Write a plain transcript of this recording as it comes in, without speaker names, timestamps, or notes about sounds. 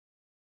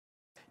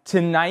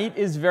Tonight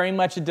is very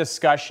much a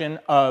discussion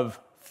of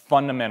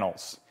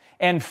fundamentals.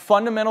 And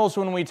fundamentals,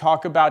 when we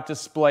talk about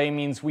display,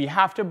 means we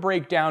have to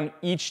break down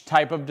each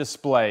type of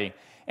display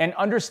and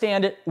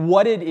understand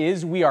what it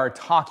is we are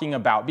talking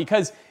about.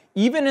 Because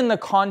even in the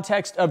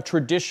context of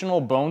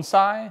traditional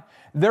bonsai,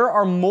 there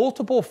are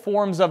multiple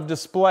forms of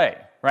display,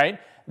 right?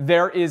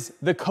 There is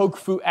the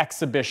kokufu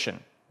exhibition,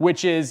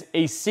 which is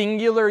a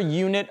singular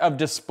unit of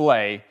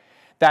display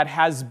that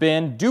has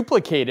been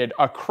duplicated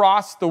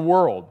across the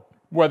world.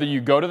 Whether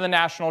you go to the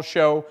national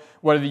show,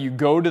 whether you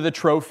go to the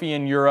trophy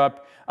in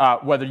Europe,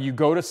 whether you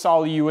go to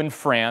Soliu in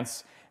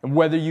France,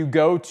 whether you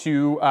go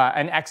to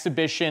an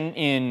exhibition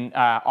in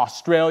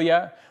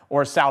Australia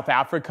or South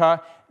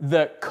Africa,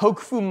 the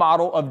kokufu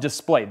model of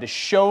display, the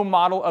show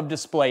model of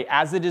display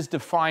as it is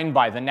defined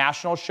by the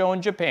national show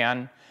in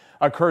Japan,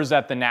 occurs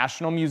at the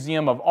National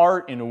Museum of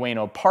Art in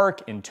Ueno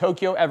Park in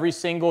Tokyo every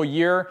single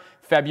year.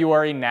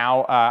 February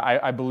now,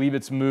 I believe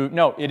it's moved.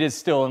 No, it is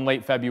still in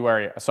late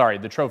February. Sorry,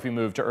 the trophy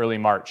moved to early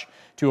March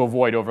to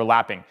avoid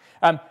overlapping.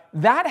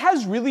 That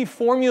has really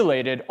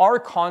formulated our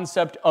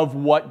concept of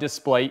what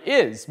display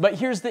is. But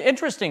here's the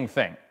interesting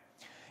thing.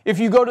 If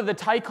you go to the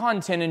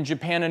Taikon-ten in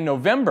Japan in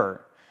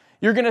November,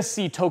 you're going to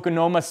see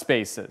tokonoma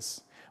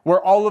spaces,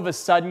 where all of a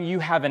sudden you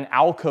have an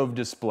alcove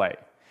display.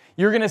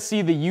 You're going to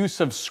see the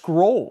use of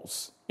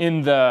scrolls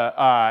in the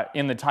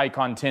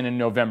Taikon-ten in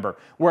November,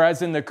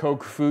 whereas in the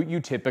kokufu you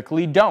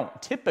typically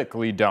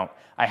don't.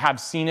 I have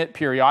seen it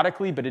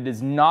periodically, but it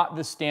is not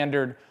the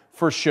standard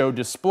for show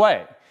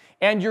display.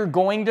 And you're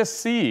going to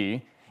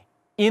see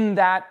in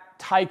that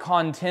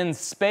Taikon-ten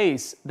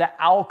space the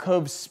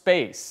alcove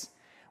space,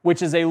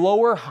 which is a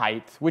lower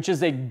height, which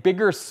is a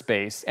bigger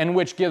space, and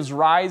which gives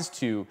rise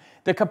to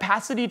the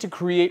capacity to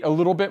create a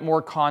little bit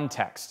more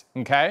context,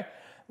 okay?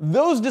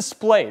 Those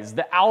displays,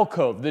 the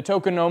alcove, the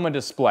tokonoma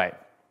display,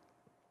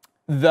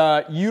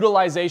 the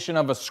utilization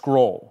of a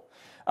scroll,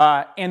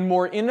 and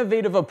more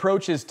innovative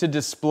approaches to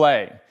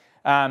display,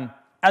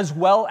 as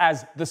well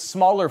as the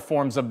smaller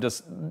forms of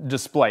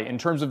display in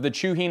terms of the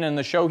chuhin and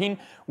the shohin,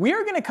 we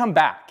are going to come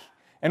back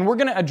and we're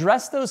going to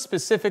address those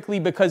specifically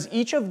because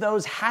each of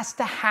those has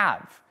to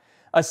have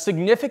a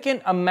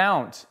significant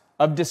amount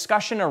of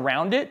discussion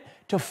around it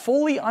to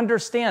fully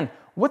understand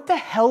what the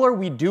hell are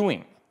we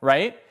doing,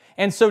 right?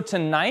 And so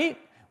tonight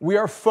we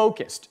are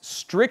focused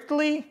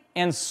strictly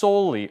and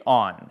solely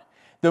on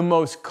the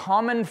most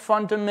common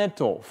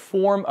fundamental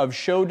form of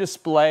show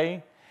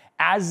display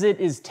as it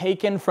is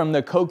taken from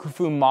the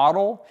kokufu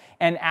model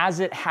and as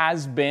it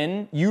has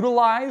been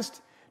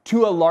utilized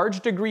to a large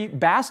degree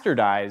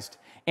bastardized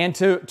and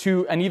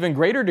to an even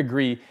greater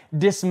degree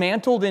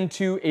dismantled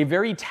into a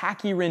very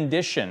tacky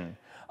rendition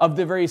of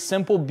the very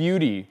simple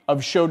beauty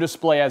of show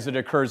display as it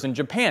occurs in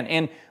Japan.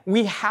 And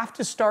we have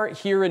to start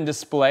here in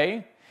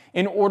display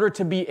in order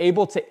to be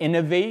able to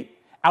innovate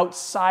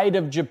outside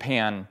of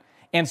Japan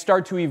and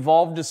start to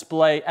evolve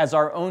display as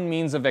our own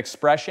means of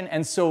expression.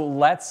 And so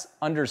let's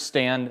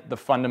understand the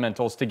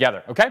fundamentals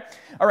together, okay?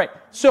 All right,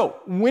 so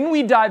when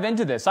we dive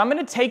into this, I'm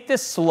gonna take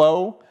this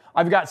slow.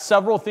 I've got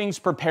several things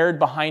prepared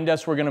behind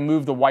us. We're gonna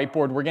move the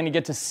whiteboard. We're gonna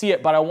get to see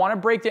it, but I wanna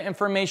break the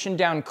information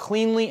down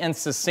cleanly and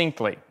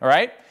succinctly, all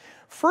right?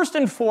 First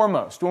and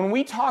foremost, when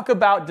we talk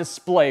about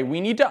display,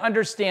 we need to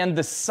understand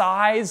the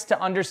size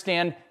to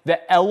understand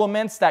the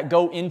elements that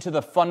go into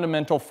the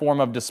fundamental form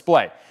of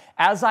display.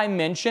 As I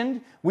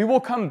mentioned, we will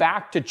come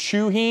back to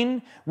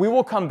chuhin, we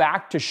will come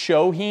back to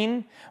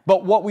shohin,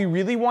 but what we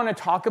really want to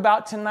talk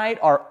about tonight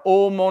are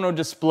omono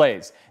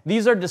displays.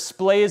 These are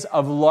displays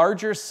of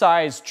larger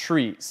sized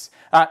trees.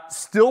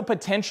 Still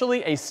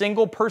potentially a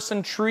single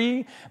person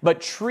tree, but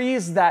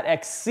trees that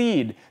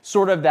exceed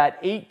sort of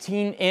that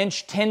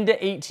 18-inch, 10 to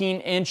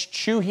 18-inch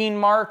chuhin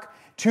mark,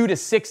 2 to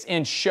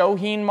 6-inch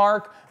shohin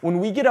mark. When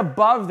we get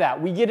above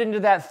that, we get into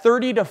that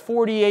 30 to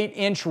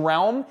 48-inch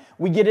realm,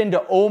 we get into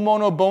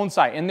omono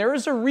bonsai. And there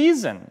is a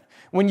reason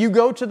when you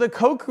go to the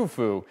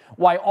kokufu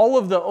why all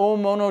of the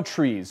omono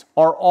trees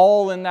are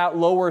all in that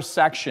lower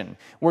section,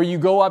 where you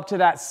go up to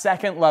that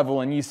second level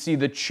and you see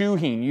the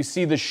chuhin, you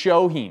see the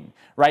shohin,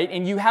 right?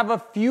 And you have a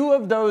few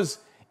of those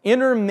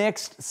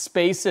intermixed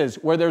spaces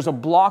where there's a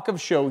block of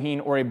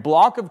shohin or a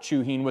block of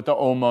chuhin with the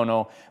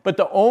omono, but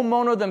the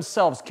omono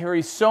themselves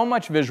carry so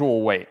much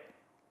visual weight.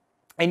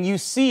 And you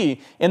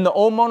see in the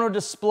omono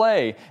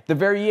display the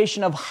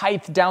variation of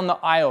height down the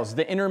aisles,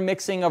 the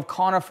intermixing of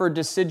conifer,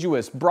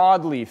 deciduous,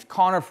 broadleaf,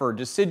 conifer,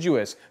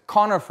 deciduous,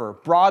 conifer,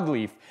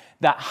 broadleaf,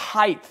 that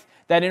height,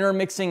 that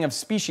intermixing of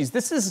species.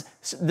 This is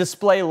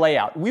display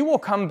layout. We will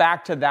come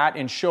back to that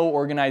in show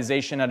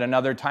organization at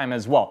another time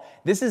as well.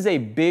 This is a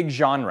big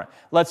genre.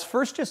 Let's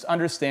first just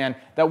understand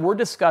that we're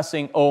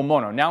discussing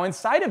omono. Now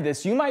inside of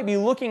this, you might be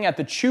looking at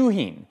the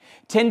chuhin,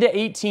 10 to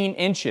 18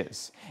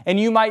 inches. And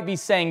you might be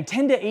saying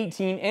 10 to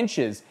 18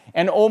 inches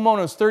and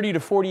omono's 30 to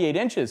 48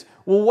 inches.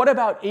 Well, what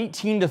about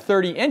 18 to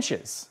 30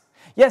 inches?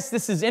 Yes,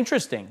 this is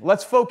interesting.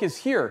 Let's focus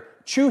here.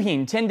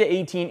 Chuhin 10 to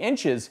 18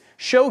 inches,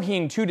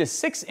 Shohin 2 to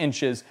 6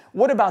 inches.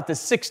 What about the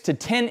 6 to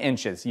 10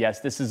 inches? Yes,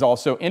 this is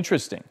also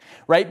interesting,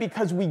 right?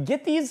 Because we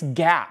get these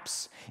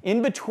gaps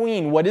in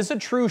between what is a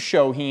true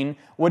Shohin,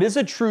 what is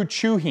a true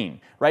Chuhin,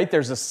 right?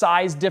 There's a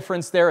size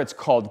difference there. It's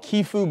called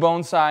Kifu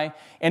bonsai.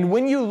 And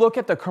when you look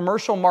at the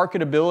commercial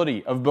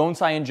marketability of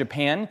bonsai in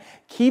Japan,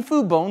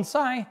 Kifu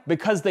bonsai,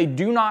 because they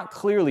do not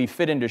clearly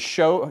fit into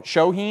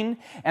Shohin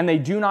and they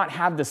do not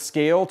have the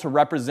scale to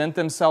represent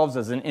themselves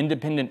as an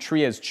independent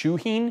tree as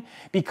Chuhin,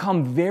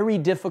 become very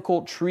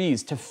difficult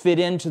trees to fit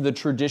into the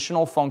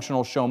traditional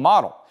functional show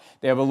model.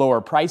 They have a lower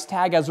price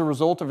tag as a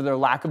result of their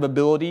lack of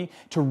ability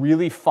to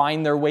really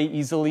find their way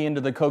easily into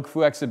the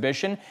Kokufu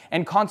exhibition,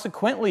 and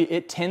consequently,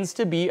 it tends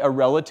to be a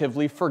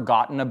relatively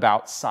forgotten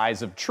about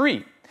size of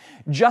tree.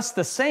 Just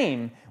the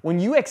same, when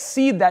you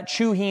exceed that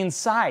Chuhin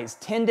size,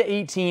 10 to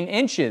 18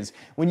 inches,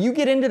 when you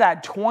get into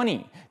that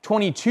 20,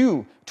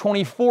 22,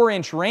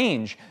 24-inch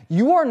range,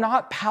 you are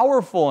not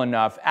powerful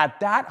enough at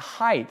that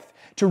height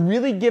to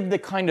really give the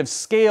kind of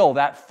scale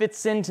that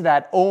fits into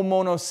that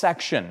omono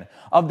section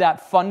of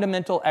that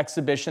fundamental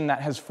exhibition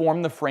that has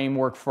formed the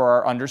framework for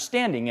our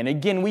understanding. And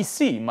again, we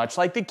see, much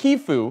like the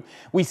Kifu,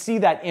 we see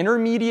that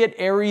intermediate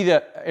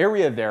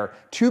area there,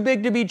 too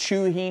big to be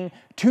Chuhin,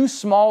 too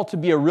small to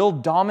be a real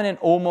dominant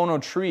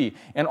omono tree,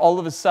 and all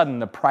of a sudden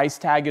the price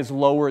tag is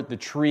lower, the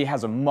tree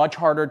has a much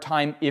harder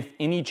time, if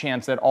any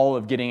chance at all,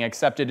 of getting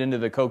accepted into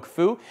the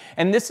Kokufu.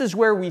 And this is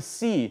where we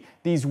see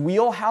these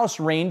wheelhouse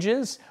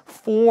ranges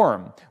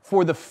form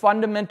for the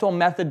fundamental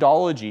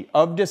methodology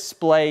of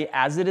display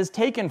as it is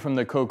taken from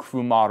the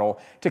Kokufu model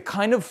to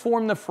kind of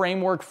form the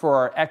framework for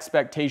our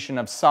expectation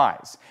of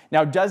size.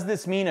 Now, does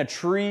this mean a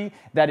tree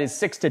that is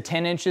 6 to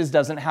 10 inches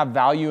doesn't have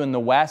value in the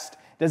West?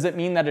 Does it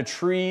mean that a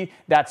tree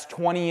that's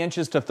 20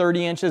 inches to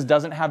 30 inches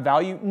doesn't have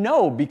value?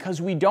 No,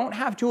 because we don't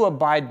have to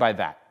abide by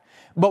that.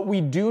 But we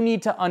do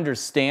need to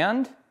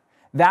understand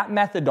that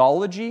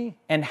methodology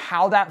and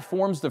how that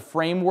forms the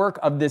framework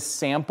of this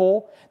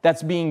sample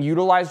that's being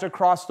utilized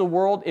across the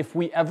world if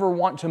we ever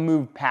want to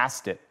move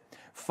past it,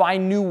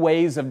 find new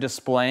ways of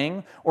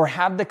displaying, or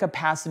have the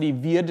capacity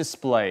via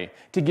display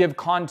to give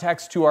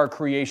context to our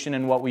creation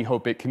and what we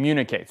hope it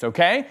communicates,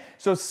 okay?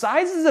 So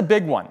size is a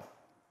big one.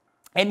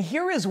 And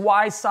here is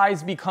why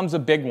size becomes a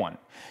big one.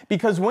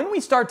 Because when we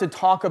start to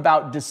talk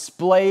about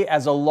display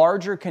as a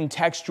larger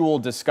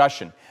contextual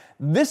discussion,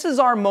 this is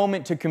our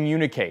moment to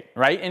communicate,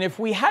 right? And if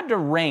we had to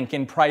rank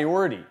in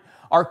priority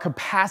our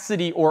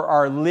capacity or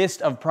our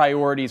list of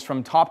priorities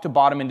from top to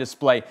bottom in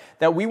display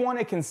that we want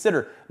to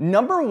consider,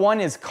 number one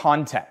is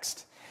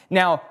context.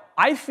 Now,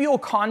 I feel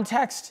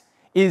context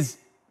is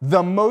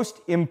the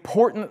most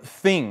important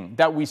thing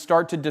that we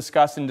start to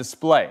discuss in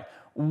display.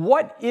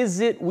 What is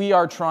it we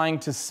are trying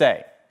to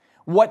say?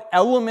 What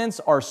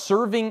elements are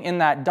serving in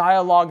that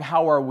dialogue?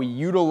 How are we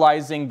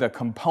utilizing the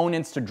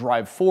components to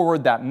drive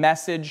forward that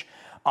message?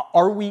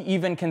 Are we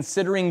even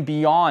considering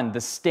beyond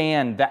the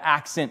stand, the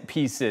accent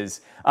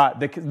pieces,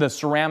 the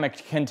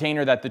ceramic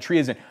container that the tree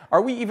is in?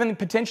 Are we even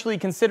potentially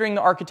considering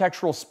the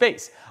architectural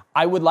space?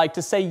 I would like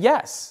to say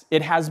yes,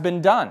 it has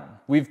been done.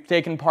 We've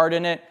taken part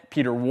in it.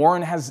 Peter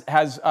Warren has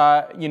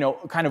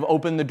kind of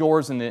opened the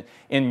doors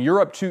in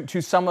Europe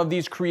to some of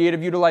these creative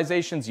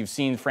utilizations. You've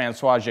seen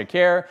Francois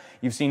Jacquer,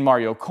 you've seen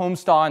Mario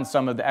Comsta in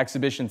some of the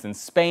exhibitions in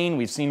Spain.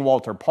 We've seen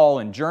Walter Paul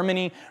in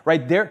Germany,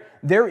 right?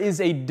 There is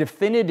a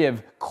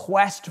definitive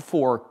quest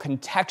for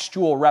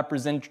contextual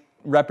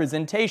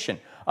representation.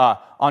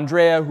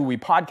 Andrea, who we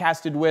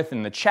podcasted with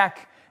in the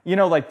Czech,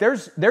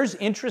 there's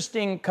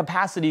interesting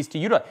capacities to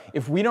utilize.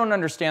 If we don't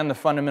understand the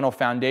fundamental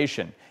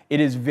foundation, it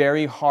is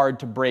very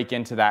hard to break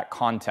into that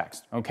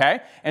context,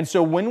 okay? And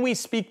so when we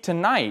speak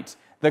tonight,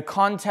 the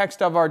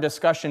context of our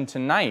discussion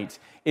tonight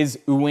is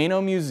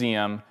Ueno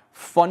Museum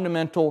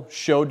fundamental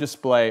show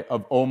display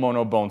of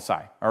Omono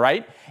bonsai, all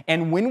right?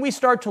 And when we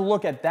start to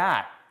look at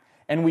that,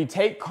 and we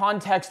take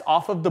context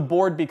off of the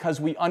board because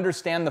we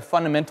understand the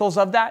fundamentals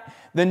of that,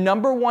 the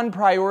number one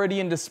priority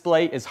in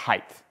display is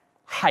height.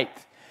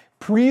 Height.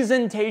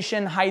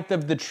 Presentation height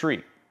of the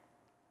tree.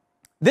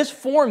 This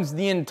forms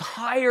the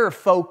entire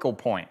focal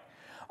point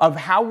of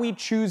how we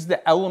choose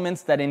the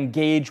elements that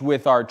engage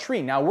with our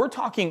tree. Now, we're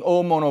talking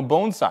Omono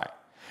bonsai.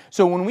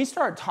 So when we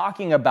start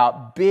talking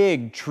about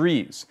big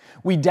trees,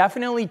 we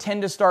definitely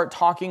tend to start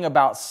talking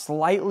about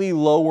slightly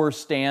lower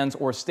stands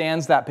or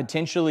stands that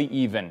potentially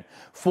even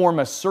form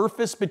a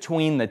surface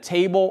between the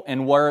table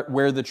and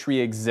where the tree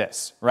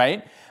exists,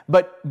 right?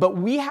 But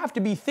we have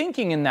to be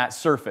thinking in that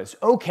surface.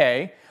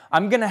 Okay,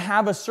 I'm going to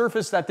have a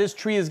surface that this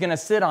tree is going to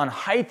sit on.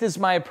 Height is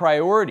my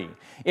priority.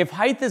 If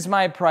height is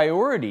my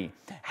priority,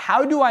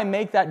 how do I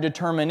make that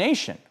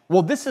determination?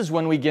 Well, this is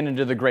when we get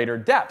into the greater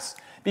depths.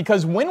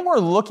 Because when we're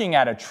looking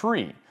at a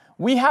tree,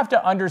 we have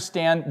to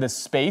understand the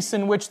space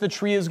in which the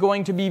tree is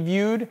going to be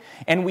viewed,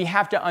 and we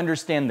have to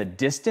understand the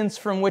distance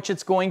from which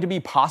it's going to be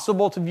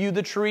possible to view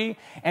the tree,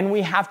 and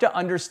we have to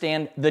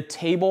understand the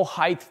table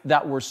height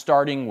that we're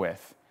starting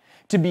with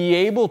to be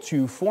able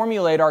to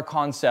formulate our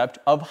concept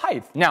of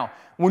height. Now,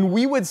 when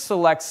we would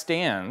select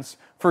stands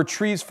for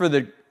trees for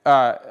the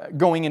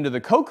going into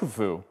the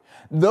Kokufu,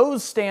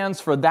 those stands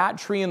for that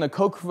tree in the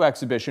Kokufu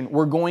exhibition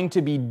were going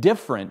to be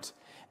different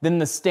than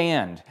the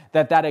stand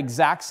that that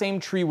exact same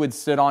tree would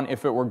sit on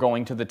if it were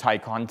going to the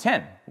Taikon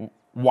 10.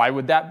 Why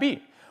would that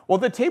be? Well,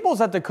 the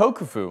tables at the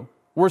Kokufu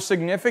were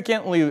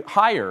significantly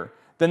higher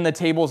than the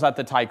tables at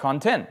the Taikon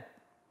 10.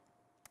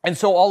 And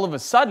so all of a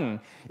sudden,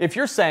 if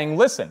you're saying,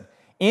 listen,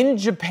 in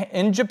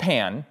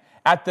Japan,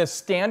 at the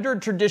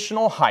standard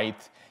traditional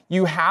height,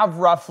 you have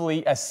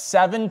roughly a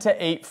 7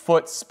 to 8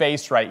 foot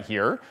space right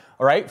here,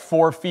 all right?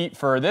 4 feet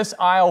for this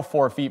aisle,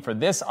 4 feet for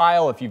this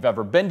aisle. If you've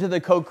ever been to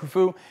the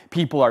Kokufu,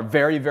 people are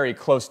very, very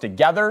close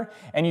together.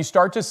 And you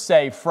start to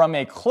say from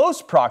a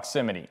close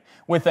proximity,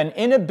 with an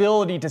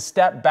inability to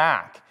step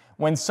back,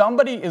 when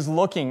somebody is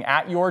looking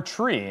at your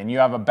tree and you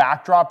have a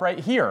backdrop right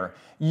here,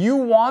 you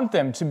want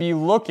them to be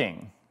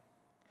looking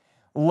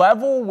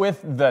level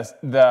with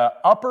the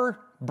upper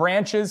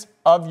branches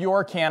of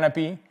your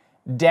canopy,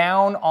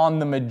 down on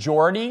the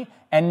majority,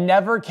 and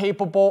never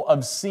capable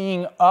of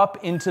seeing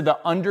up into the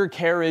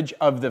undercarriage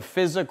of the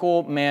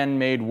physical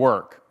man-made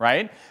work,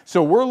 right?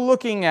 So we're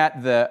looking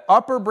at the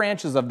upper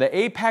branches of the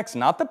apex,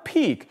 not the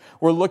peak.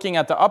 We're looking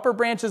at the upper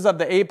branches of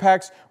the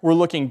apex. We're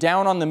looking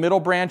down on the middle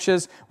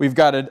branches. We've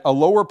got a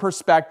lower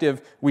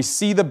perspective. We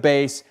see the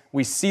base.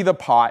 We see the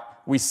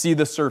pot. We see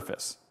the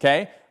surface,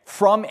 okay?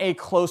 From a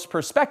close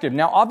perspective.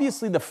 Now,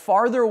 obviously, the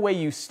farther away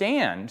you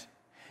stand,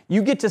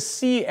 you get to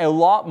see a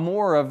lot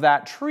more of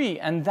that tree,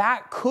 and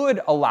that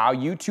could allow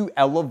you to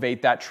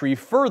elevate that tree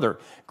further.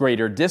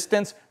 Greater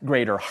distance,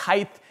 greater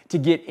height, to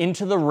get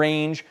into the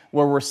range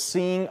where we're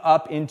seeing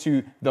up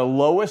into the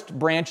lowest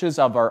branches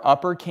of our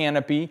upper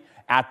canopy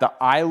at the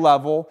eye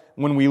level.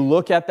 When we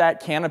look at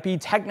that canopy,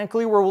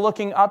 technically we're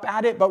looking up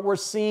at it, but we're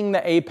seeing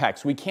the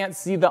apex. We can't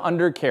see the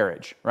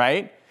undercarriage,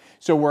 right?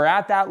 So we're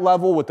at that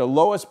level with the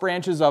lowest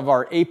branches of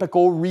our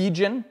apical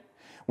region.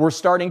 We're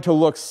starting to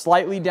look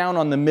slightly down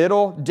on the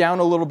middle, down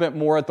a little bit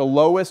more at the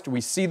lowest. We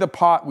see the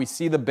pot, we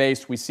see the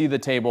base, we see the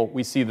table,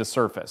 we see the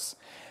surface.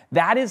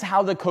 That is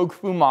how the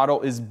Kokufu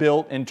model is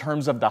built in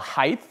terms of the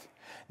height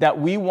that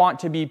we want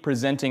to be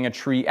presenting a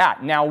tree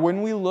at. Now,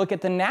 when we look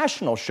at the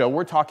national show,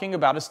 we're talking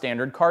about a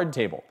standard card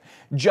table.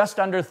 Just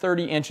under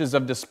 30 inches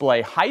of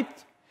display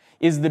height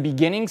is the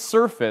beginning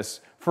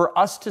surface for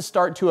us to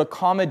start to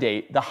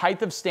accommodate the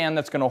height of stand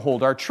that's going to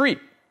hold our tree.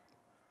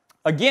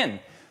 Again,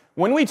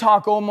 when we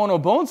talk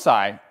Omono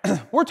Bonsai,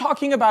 we're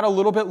talking about a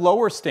little bit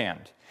lower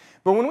stand.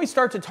 But when we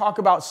start to talk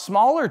about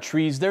smaller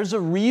trees, there's a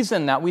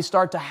reason that we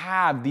start to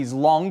have these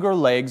longer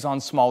legs on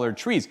smaller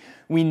trees.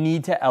 We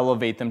need to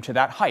elevate them to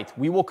that height.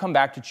 We will come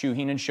back to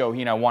Chuhin and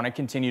Shohin. I want to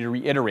continue to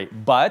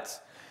reiterate.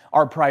 But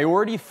our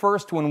priority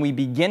first when we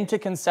begin to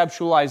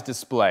conceptualize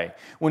display,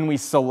 when we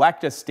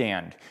select a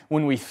stand,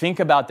 when we think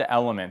about the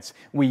elements,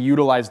 we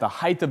utilize the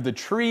height of the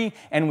tree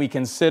and we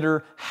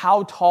consider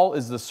how tall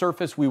is the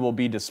surface we will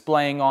be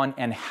displaying on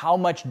and how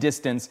much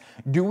distance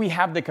do we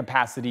have the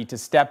capacity to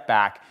step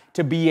back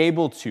to be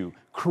able to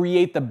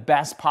create the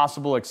best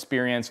possible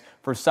experience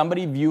for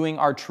somebody viewing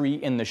our tree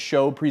in the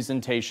show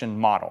presentation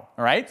model,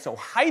 all right? So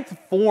height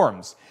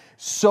forms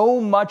so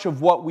much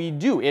of what we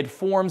do. It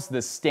forms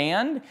the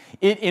stand.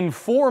 It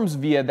informs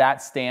via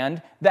that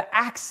stand the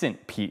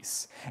accent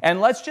piece.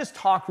 And let's just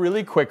talk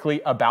really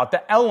quickly about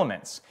the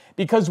elements.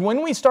 Because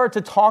when we start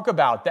to talk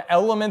about the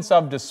elements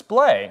of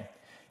display,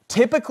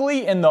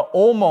 typically in the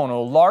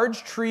Omono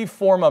large tree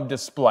form of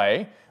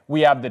display,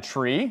 we have the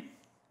tree,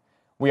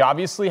 we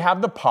obviously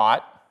have the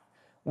pot,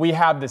 we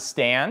have the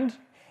stand,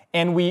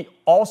 and we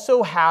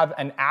also have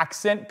an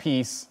accent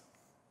piece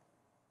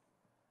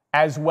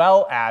as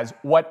well as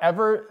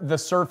whatever the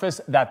surface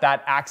that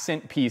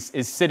accent piece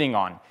is sitting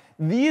on.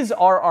 These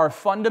are our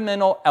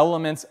fundamental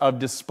elements of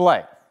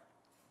display.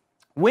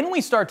 When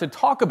we start to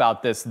talk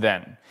about this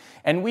then,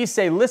 and we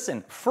say,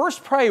 listen,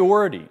 first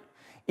priority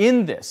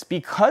in this,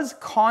 because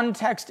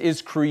context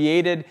is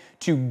created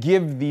to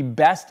give the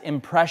best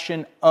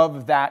impression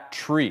of that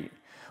tree.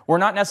 We're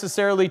not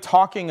necessarily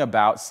talking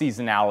about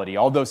seasonality,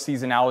 although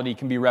seasonality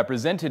can be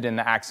represented in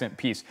the accent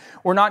piece.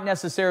 We're not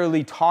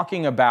necessarily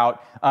talking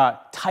about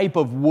type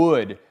of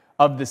wood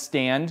of the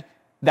stand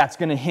that's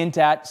going to hint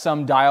at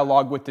some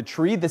dialogue with the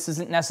tree. This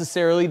isn't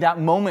necessarily that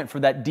moment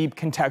for that deep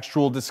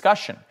contextual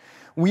discussion.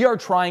 We are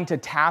trying to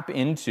tap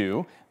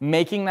into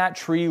making that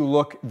tree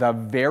look the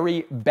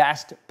very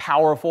best,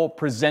 powerful,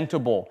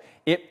 presentable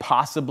it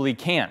possibly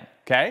can.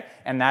 Okay?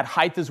 And that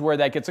height is where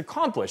that gets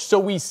accomplished. So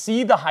we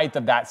see the height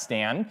of that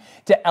stand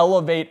to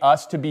elevate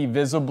us to be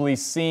visibly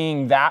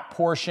seeing that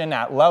portion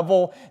at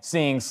level,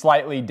 seeing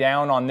slightly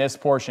down on this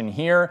portion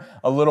here,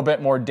 a little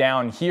bit more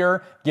down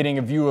here, getting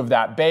a view of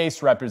that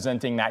base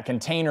representing that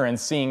container and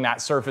seeing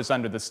that surface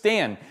under the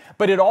stand.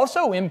 But it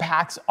also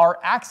impacts our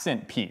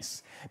accent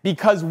piece.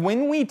 Because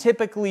when we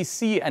typically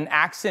see an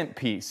accent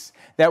piece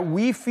that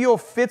we feel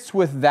fits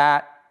with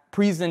that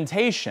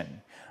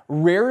presentation,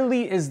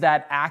 rarely is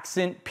that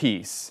accent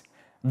piece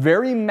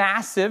very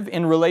massive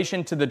in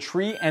relation to the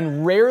tree,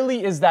 and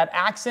rarely is that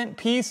accent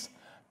piece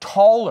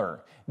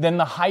taller than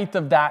the height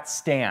of that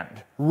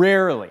stand,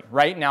 Rarely,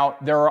 right? Now,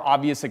 there are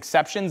obvious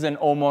exceptions in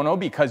Omono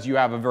because you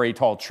have a very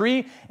tall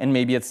tree and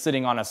maybe it's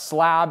sitting on a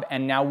slab,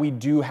 and now we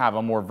do have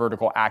a more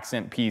vertical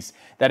accent piece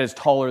that is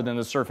taller than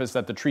the surface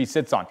that the tree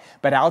sits on.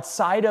 But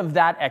outside of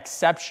that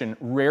exception,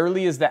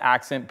 rarely is the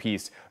accent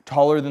piece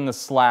taller than the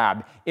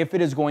slab if it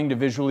is going to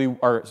visually,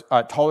 or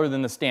taller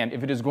than the stand,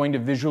 if it is going to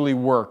visually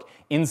work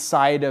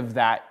inside of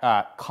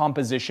that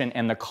composition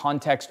and the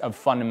context of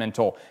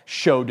fundamental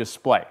show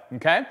display,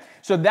 okay?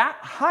 So that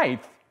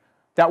height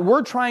that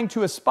we're trying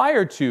to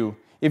aspire to,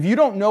 if you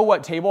don't know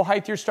what table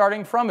height you're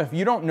starting from, if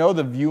you don't know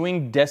the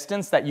viewing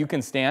distance that you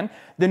can stand,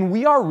 then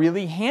we are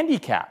really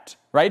handicapped,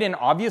 right? And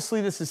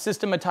obviously this is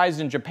systematized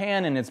in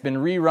Japan and it's been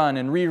rerun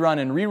and rerun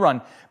and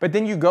rerun, but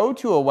then you go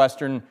to a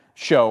Western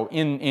show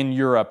in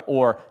Europe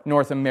or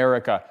North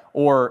America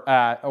or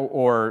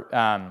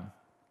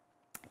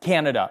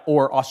Canada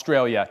or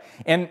Australia,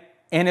 and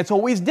it's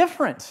always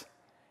different.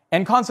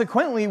 And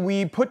consequently,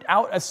 we put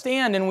out a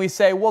stand and we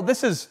say, well,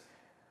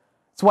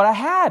 it's what I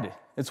had.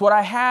 It's what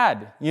I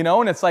had, you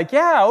know? And it's like,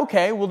 yeah,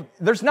 okay, well,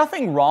 there's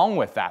nothing wrong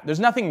with that. There's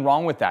nothing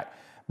wrong with that.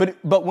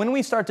 But when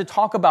we start to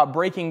talk about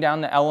breaking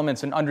down the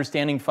elements and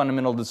understanding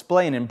fundamental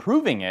display and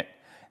improving it,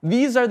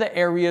 these are the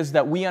areas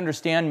that we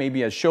understand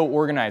maybe as show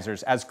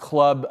organizers, as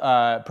club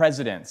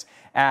presidents,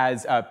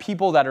 as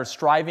people that are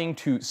striving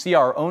to see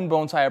our own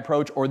bonsai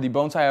approach or the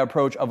bonsai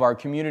approach of our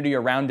community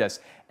around us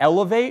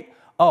elevate.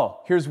 Oh,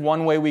 here's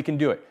one way we can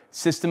do it.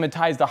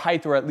 Systematize the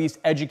height, or at least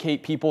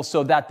educate people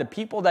so that the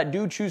people that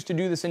do choose to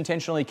do this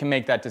intentionally can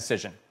make that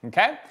decision,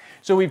 okay?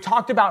 So we've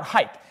talked about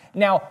height.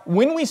 Now,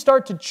 when we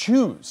start to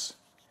choose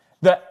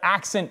the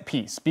accent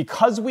piece,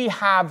 because we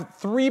have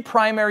three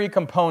primary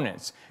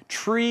components,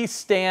 tree,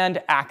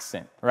 stand,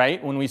 accent,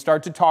 right? When we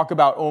start to talk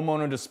about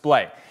Omono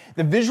display,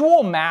 the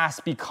visual mass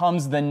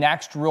becomes the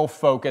next real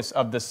focus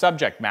of the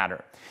subject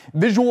matter.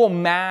 Visual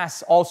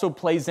mass also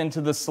plays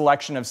into the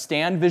selection of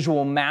stand.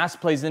 Visual mass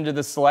plays into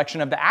the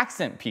selection of the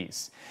accent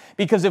piece.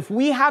 Because if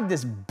we have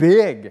this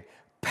big,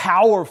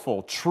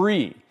 powerful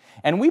tree,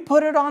 and we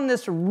put it on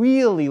this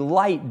really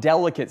light,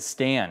 delicate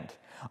stand,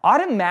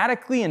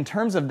 automatically in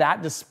terms of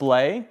that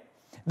display,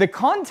 the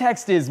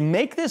context is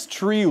make this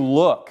tree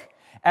look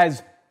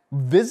as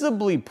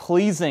visibly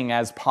pleasing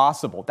as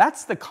possible.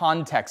 That's the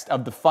context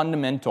of the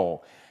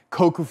fundamental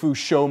Kokufu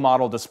show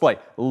model display.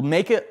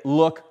 Make it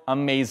look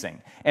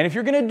amazing. And if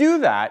you're going to do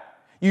that,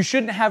 you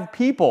shouldn't have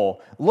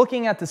people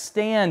looking at the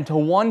stand to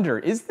wonder,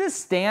 is this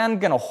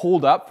stand going to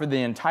hold up for the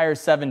entire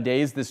 7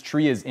 days this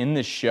tree is in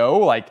this show?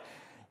 Like,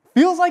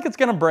 feels like it's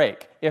going to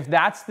break. If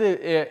that's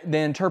the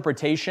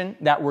interpretation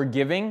that we're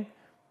giving,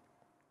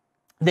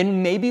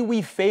 then maybe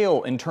we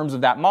fail in terms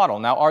of that model.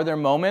 Now, are there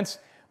moments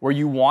where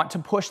you want to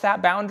push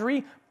that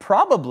boundary?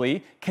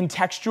 Probably.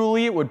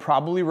 Contextually, it would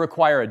probably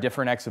require a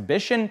different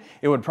exhibition.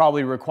 It would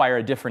probably require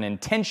a different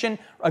intention.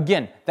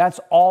 Again, that's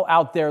all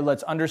out there.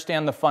 Let's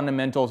understand the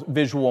fundamentals,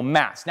 visual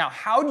mass. Now,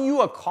 how do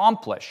you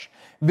accomplish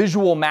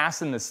visual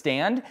mass in the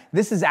stand?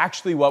 This is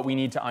actually what we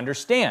need to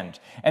understand.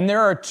 And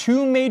there are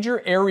two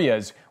major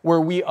areas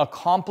where we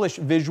accomplish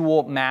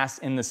visual mass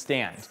in the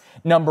stand.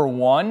 Number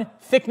one,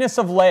 thickness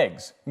of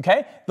legs,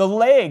 okay? The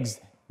legs,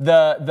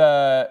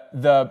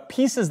 the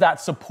pieces that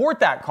support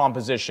that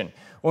composition.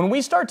 When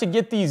we start to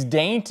get these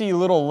dainty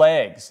little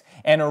legs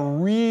and a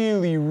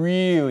really,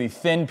 really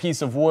thin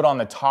piece of wood on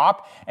the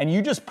top, and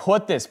you just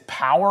put this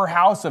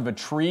powerhouse of a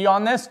tree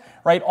on this,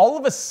 right? All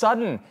of a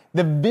sudden,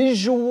 the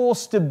visual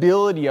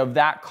stability of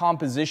that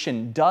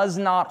composition does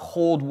not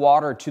hold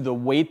water to the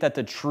weight that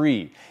the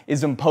tree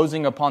is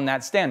imposing upon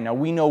that stand. Now,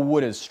 we know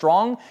wood is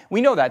strong.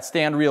 We know that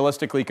stand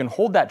realistically can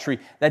hold that tree.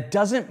 That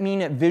doesn't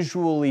mean it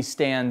visually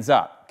stands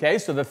up, okay?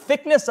 So the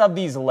thickness of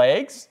these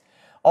legs,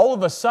 all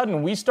of a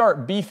sudden, we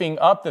start beefing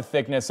up the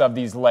thickness of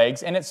these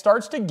legs, and it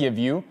starts to give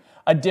you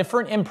a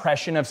different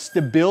impression of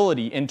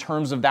stability in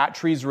terms of that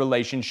tree's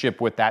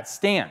relationship with that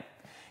stand.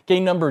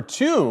 Okay, number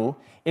two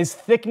is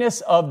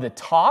thickness of the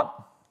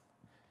top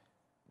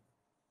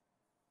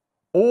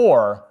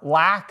or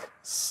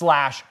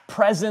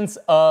lack/presence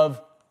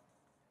of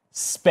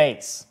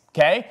space,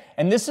 okay?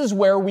 And this is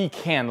where we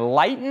can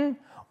lighten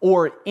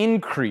or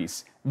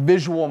increase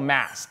visual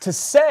mass. To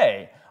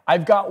say,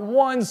 I've got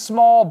one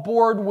small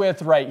board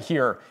width right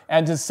here,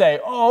 and to say,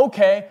 oh,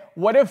 okay,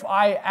 what if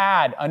I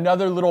add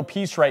another little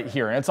piece right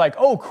here? And it's like,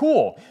 oh,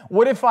 cool.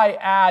 What if I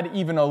add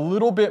even a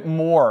little bit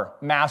more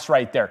mass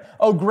right there?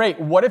 Oh, great.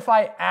 What if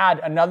I add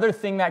another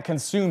thing that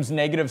consumes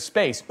negative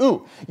space?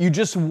 Ooh, you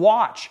just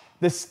watch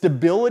the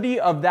stability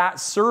of that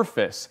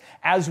surface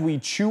as we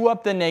chew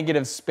up the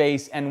negative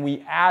space and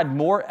we add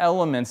more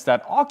elements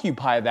that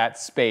occupy that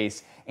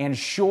space and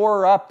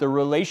shore up the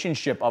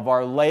relationship of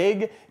our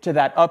leg to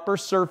that upper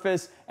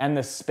surface and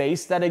the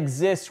space that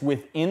exists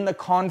within the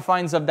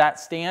confines of that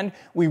stand.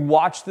 We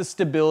watch the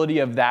stability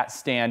of that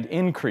stand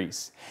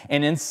increase.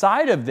 And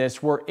inside of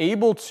this, we're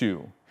able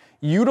to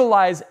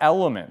utilize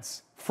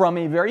elements from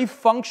a very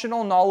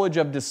functional knowledge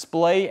of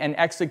display and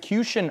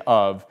execution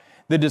of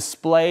the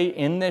display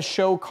in this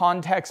show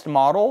context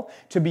model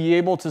to be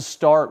able to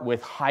start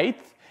with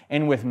height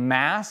and with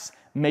mass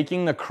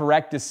making the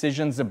correct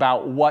decisions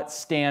about what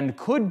stand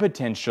could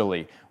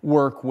potentially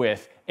work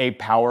with a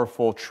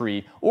powerful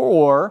tree,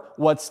 or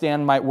what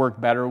stand might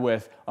work better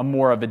with a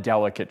more of a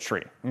delicate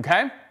tree,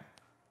 okay?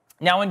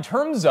 Now, in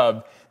terms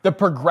of the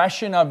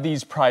progression of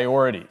these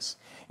priorities,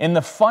 in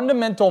the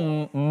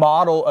fundamental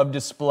model of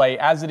display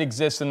as it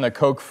exists in the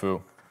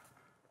Kokufu,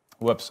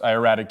 whoops, I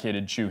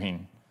eradicated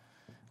chewing.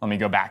 Let me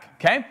go back,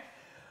 okay?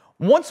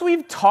 Once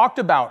we've talked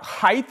about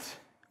height,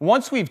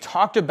 once we've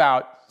talked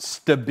about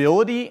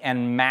stability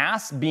and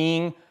mass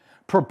being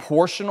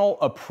proportional,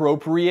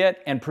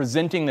 appropriate, and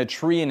presenting the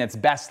tree in its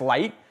best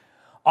light,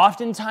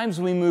 oftentimes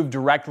we move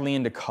directly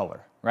into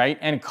color, right?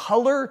 And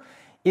color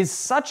is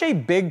such a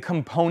big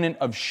component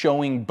of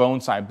showing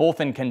bonsai, both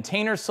in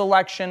container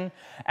selection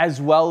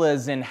as well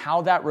as in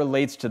how that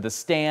relates to the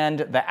stand,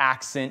 the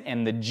accent,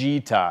 and the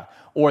jita,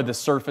 or the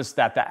surface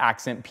that the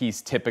accent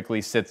piece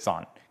typically sits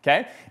on,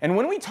 okay? And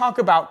when we talk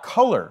about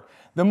color,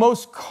 the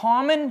most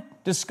common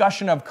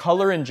discussion of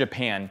color in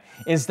Japan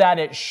is that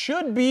it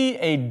should be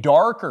a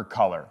darker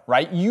color,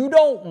 right? You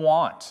don't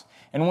want,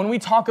 and when we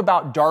talk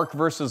about dark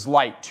versus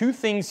light, two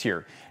things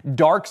here.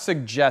 Dark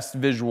suggests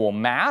visual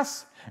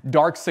mass,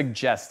 dark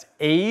suggests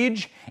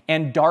age,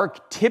 and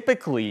dark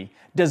typically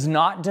does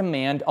not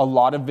demand a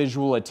lot of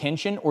visual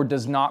attention or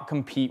does not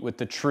compete with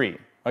the tree.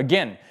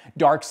 Again,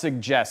 dark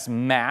suggests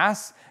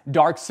mass,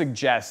 dark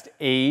suggests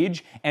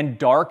age, and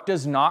dark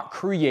does not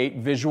create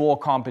visual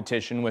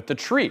competition with the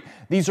tree.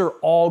 These are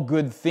all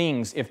good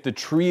things if the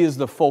tree is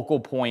the focal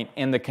point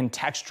and the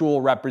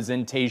contextual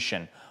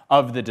representation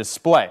of the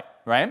display,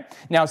 right?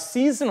 Now,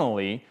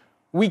 seasonally,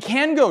 we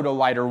can go to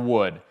lighter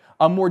wood.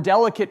 A more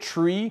delicate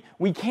tree,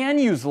 we can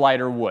use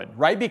lighter wood,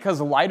 right?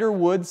 Because lighter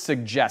wood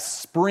suggests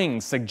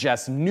spring,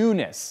 suggests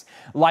newness.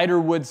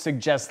 Lighter wood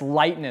suggests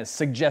lightness,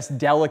 suggests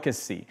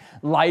delicacy.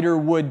 Lighter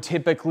wood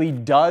typically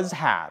does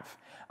have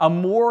a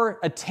more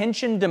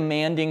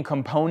attention-demanding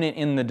component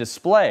in the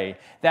display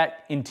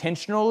that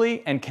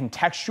intentionally and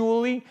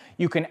contextually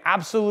you can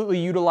absolutely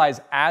utilize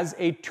as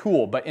a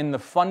tool. But in the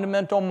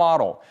fundamental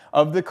model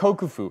of the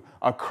Kokufu,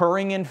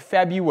 occurring in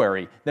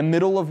February, the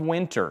middle of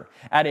winter,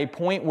 at a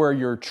point where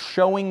you're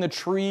showing the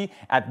tree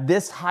at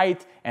this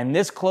height and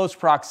this close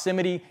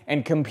proximity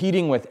and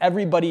competing with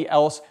everybody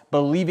else,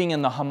 believing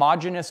in the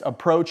homogeneous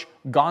approach,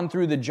 gone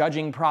through the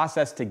judging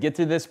process to get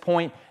to this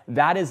point,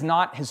 that is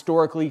not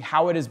historically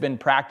how it has been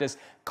practiced.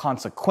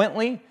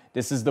 Consequently,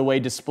 this is the way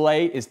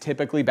display is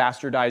typically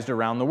bastardized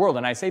around the world.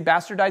 And I say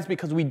bastardized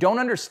because we don't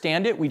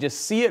understand it, we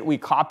just see it, we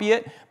copy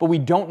it, but we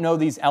don't know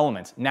these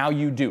elements. Now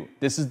you do.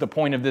 This is the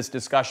point of this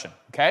discussion,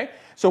 okay?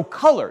 So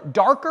color,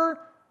 darker,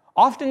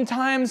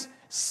 oftentimes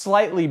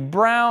slightly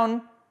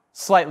brown,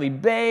 slightly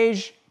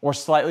beige, or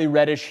slightly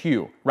reddish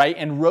hue, right?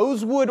 And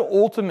rosewood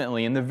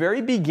ultimately, in the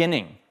very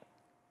beginning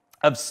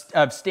of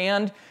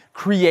stand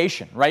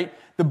creation, right?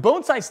 The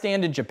bonsai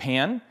stand in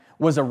Japan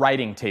was a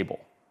writing table,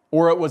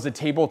 or it was a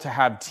table to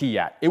have tea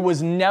at. It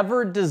was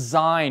never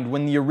designed,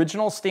 when the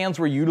original stands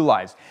were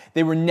utilized,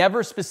 they were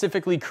never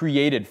specifically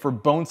created for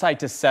bonsai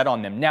to set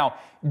on them. Now,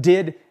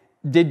 did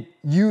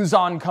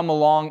Yuzan come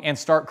along and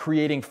start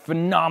creating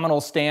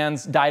phenomenal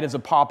stands, died as a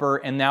pauper,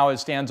 and now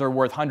his stands are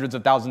worth hundreds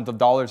of thousands of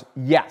dollars?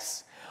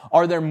 Yes.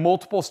 Are there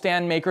multiple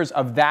stand makers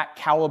of that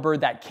caliber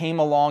that came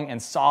along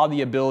and saw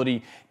the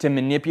ability to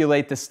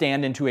manipulate the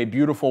stand into a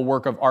beautiful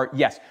work of art?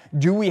 Yes.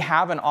 Do we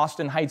have an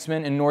Austin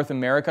Heitzman in North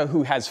America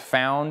who has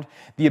found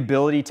the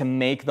ability to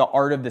make the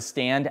art of the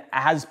stand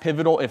as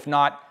pivotal, if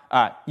not,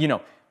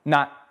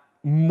 not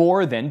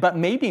more than, but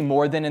maybe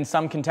more than in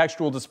some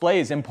contextual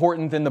displays,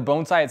 important than the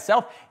bonsai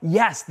itself?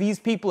 Yes, these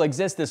people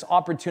exist. This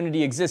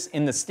opportunity exists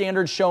in the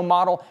standard show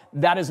model.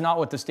 That is not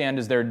what the stand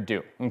is there to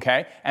do,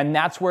 okay? And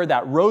that's where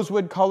that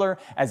rosewood color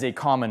as a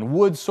common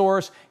wood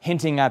source,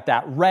 hinting at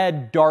that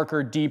red,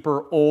 darker,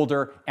 deeper,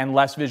 older, and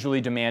less visually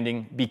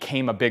demanding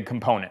became a big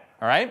component,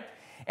 all right?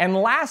 And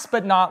last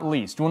but not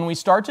least, when we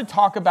start to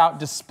talk about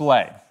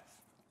display,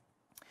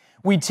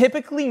 we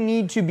typically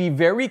need to be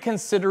very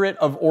considerate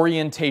of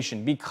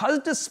orientation because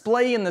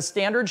display in the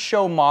standard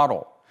show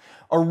model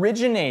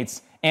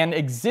originates and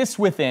exists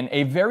within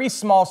a very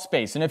small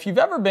space. And if you've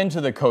ever been to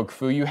the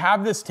Kokufu, you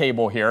have this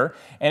table here,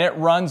 and it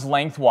runs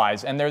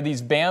lengthwise, and there are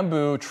these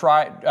bamboo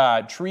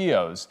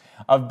trios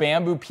of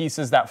bamboo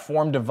pieces that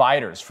form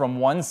dividers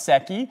from one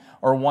seki,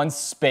 or one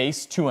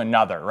space, to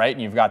another, right?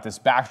 And you've got this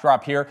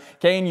backdrop here,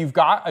 okay, and you've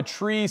got a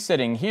tree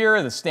sitting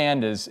here, the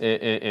stand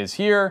is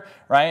here,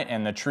 right,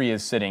 and the tree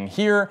is sitting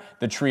here.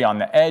 The tree on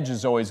the edge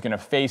is always going to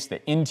face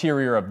the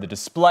interior of the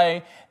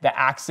display. The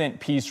accent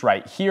piece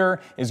right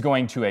here is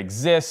going to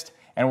exist,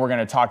 and we're going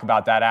to talk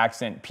about that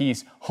accent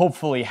piece,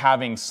 hopefully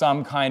having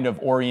some kind of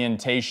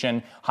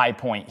orientation, high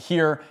point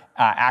here,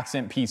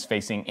 accent piece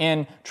facing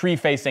in, tree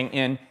facing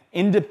in,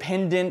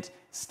 independent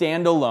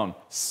standalone,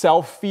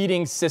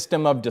 self-feeding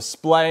system of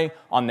display.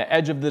 On the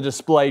edge of the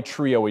display,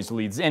 tree always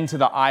leads into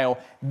the aisle.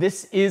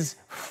 This is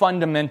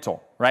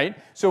fundamental, right?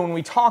 So when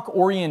we talk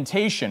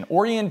orientation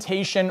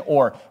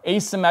or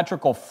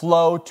asymmetrical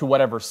flow to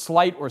whatever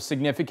slight or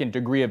significant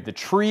degree of the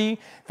tree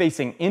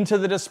facing into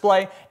the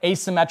display,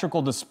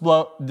 asymmetrical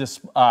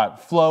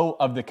flow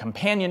of the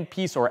companion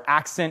piece or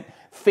accent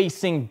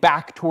facing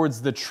back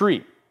towards the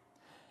tree.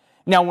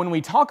 Now, when we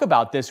talk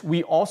about this,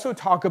 we also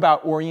talk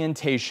about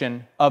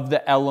orientation of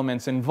the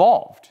elements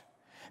involved.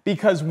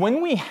 Because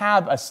when we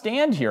have a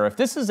stand here, if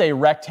this is a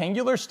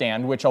rectangular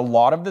stand, which a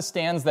lot of the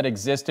stands that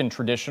exist in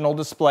traditional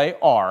display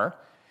are,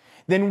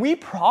 then we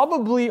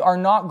probably are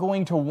not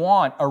going to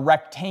want a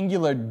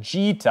rectangular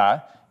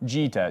jita,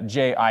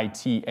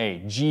 J-I-T-A,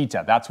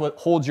 jita. That's what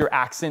holds your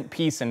accent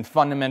piece in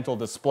fundamental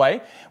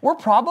display. We're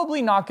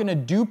probably not going to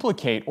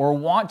duplicate or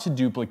want to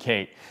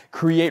duplicate,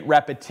 create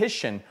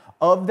repetition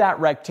of that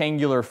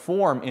rectangular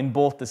form in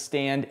both the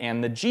stand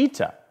and the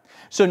jita.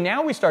 So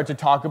now we start to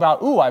talk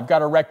about, ooh, I've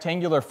got a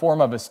rectangular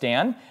form of a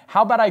stand.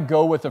 How about I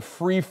go with a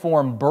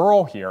free-form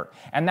burl here?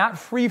 And that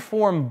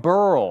free-form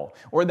burl,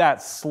 or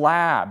that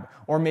slab,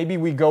 or maybe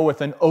we go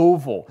with an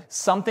oval,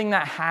 something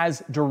that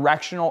has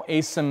directional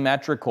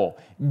asymmetrical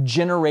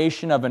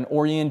generation of an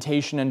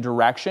orientation and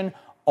direction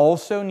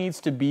also needs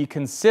to be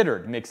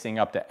considered, mixing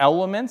up the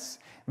elements,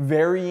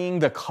 varying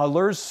the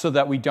colors so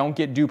that we don't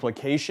get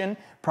duplication,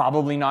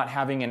 probably not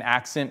having an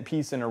accent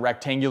piece in a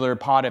rectangular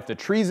pot if the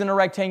tree's in a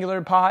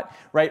rectangular pot,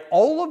 right?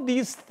 All of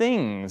these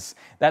things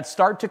that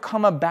start to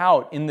come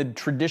about in the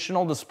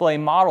traditional display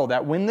model,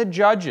 that when the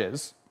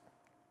judges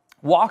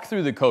walk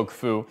through the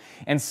kokufu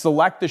and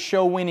select the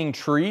show-winning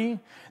tree,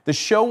 the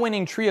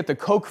show-winning tree at the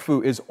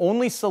kokufu is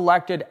only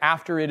selected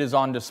after it is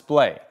on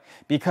display,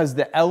 because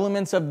the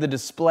elements of the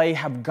display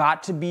have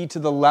got to be to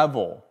the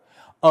level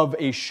of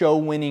a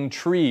show-winning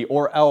tree,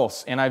 or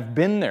else, and I've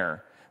been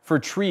there for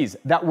trees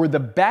that were the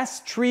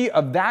best tree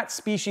of that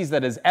species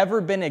that has ever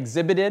been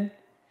exhibited,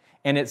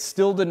 and it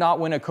still did not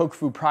win a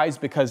kokufu prize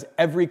because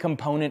every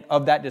component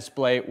of that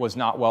display was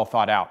not well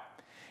thought out.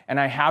 And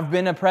I have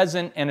been a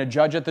present and a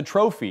judge at the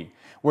trophy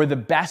where the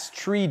best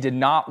tree did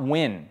not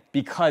win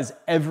because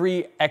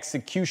every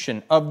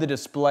execution of the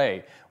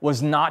display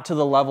was not to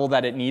the level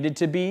that it needed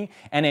to be,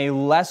 and a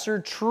lesser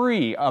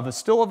tree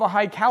still of a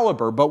high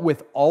caliber, but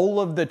with all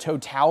of the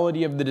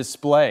totality of the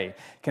display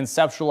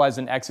conceptualized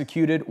and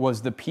executed,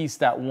 was the piece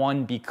that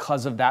won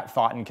because of that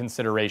thought and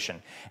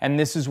consideration. And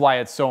this is why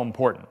it's so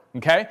important,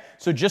 okay?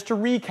 So just to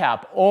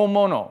recap,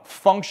 omono,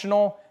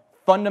 functional,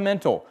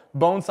 fundamental,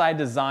 bonsai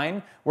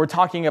design, we're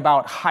talking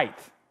about height.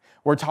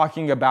 We're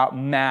talking about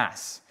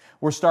mass.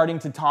 We're starting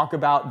to talk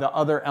about the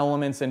other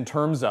elements in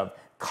terms of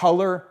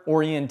color,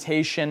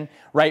 orientation,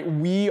 right?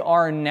 We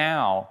are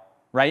now,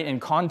 right?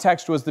 And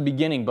context was the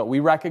beginning, but we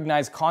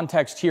recognize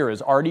context here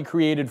is already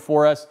created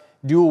for us.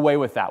 Do away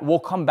with that. We'll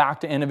come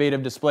back to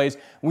innovative displays.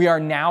 We are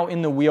now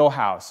in the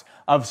wheelhouse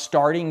of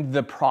starting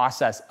the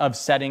process of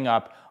setting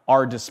up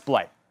our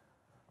display.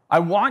 I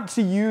want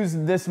to use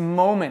this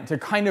moment to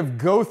kind of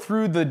go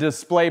through the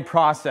display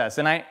process.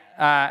 And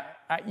I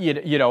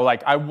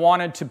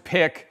wanted to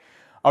pick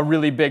a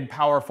really big,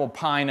 powerful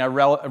pine. I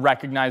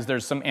recognize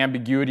there's some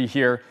ambiguity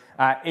here.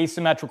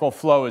 Asymmetrical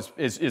flow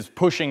is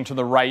pushing to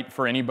the right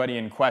for anybody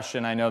in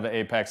question. I know the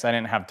apex. I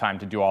didn't have time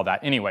to do all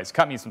that. Anyways,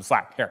 cut me some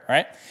slack here, all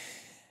right?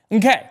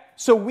 Okay,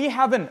 so we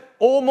have an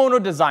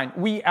omono design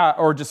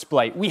or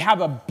display. We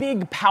have a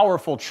big,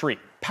 powerful tree,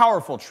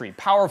 powerful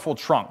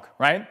trunk,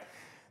 right?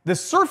 The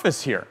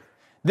surface here,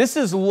 this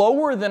is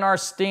lower than our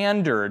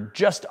standard,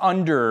 just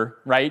under,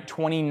 right,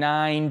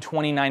 29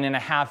 and a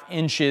half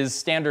inches,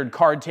 standard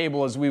card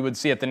table as we would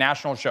see at the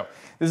national show.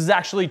 This is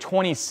actually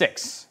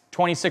 26,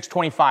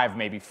 25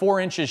 maybe, 4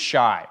 inches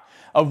shy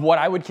of what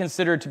I would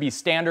consider to be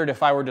standard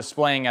if I were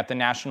displaying at the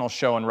national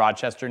show in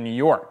Rochester, New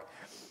York.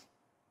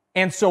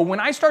 And so when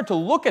I start to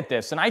look at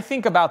this and I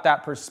think about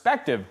that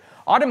perspective,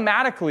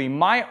 automatically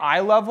my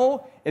eye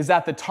level is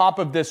at the top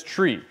of this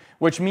tree,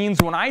 which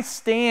means when I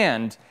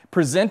stand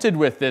presented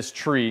with this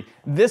tree,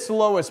 this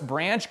lowest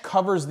branch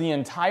covers the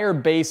entire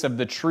base of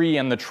the tree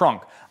and the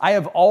trunk. I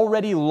have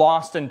already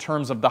lost in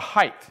terms of the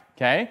height,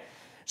 okay?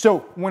 So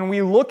when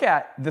we look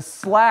at the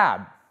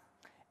slab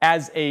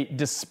as a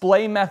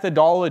display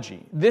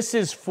methodology, this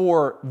is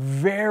for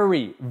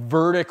very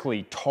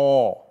vertically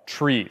tall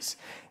trees.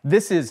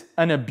 This is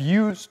an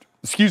abused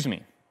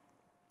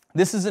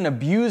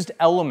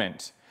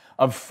element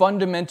of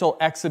fundamental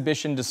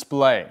exhibition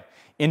display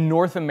in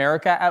North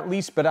America at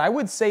least, but I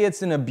would say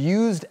it's an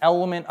abused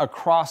element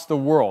across the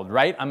world,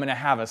 right? I'm gonna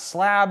have a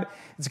slab,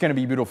 it's gonna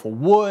be beautiful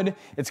wood,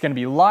 it's gonna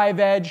be live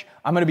edge,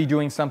 I'm gonna be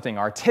doing something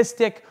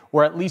artistic,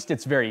 or at least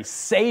it's very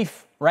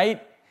safe,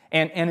 right?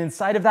 And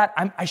inside of that,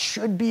 I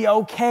should be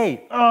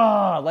okay.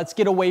 Let's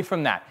get away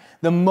from that.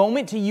 The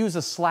moment to use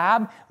a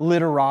slab,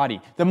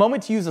 literati. The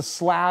moment to use a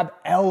slab,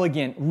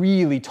 elegant,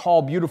 really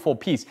tall, beautiful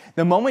piece.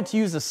 The moment to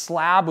use a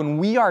slab when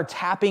we are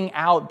tapping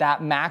out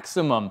that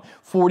maximum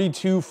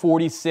 42,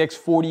 46,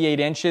 48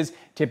 inches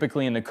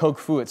Typically in the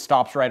Kokufu, it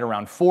stops right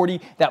around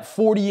 40. That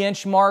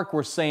 40-inch mark,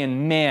 we're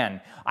saying,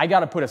 man, I got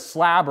to put a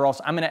slab or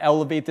else I'm going to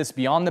elevate this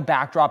beyond the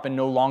backdrop and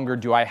no longer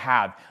do I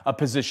have a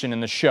position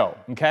in the show,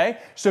 okay?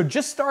 So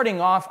just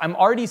starting off, I'm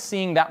already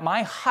seeing that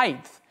my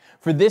height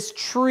for this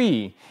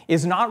tree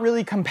is not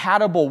really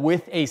compatible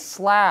with a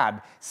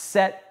slab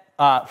set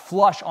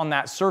flush on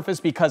that surface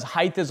because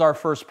height is our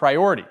first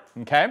priority,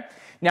 okay?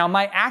 Now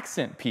my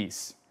accent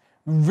piece,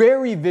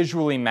 very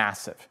visually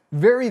massive,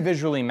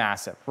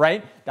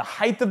 right? The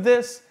height of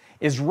this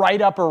is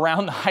right up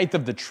around the height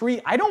of the tree.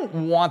 I don't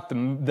want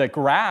the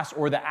grass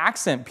or the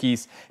accent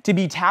piece to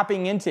be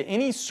tapping into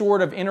any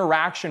sort of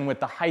interaction with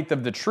the height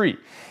of the tree.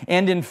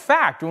 And in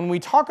fact, when we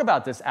talk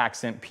about this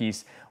accent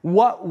piece,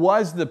 what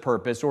was the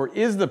purpose or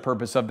is the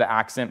purpose of the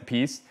accent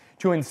piece?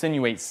 To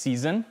insinuate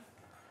season,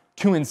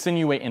 to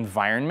insinuate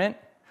environment,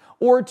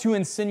 or to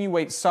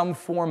insinuate some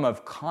form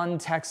of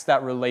context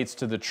that relates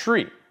to the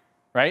tree.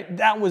 Right?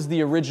 That was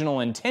the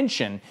original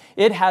intention.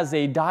 It has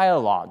a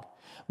dialogue.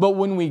 But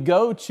when we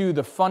go to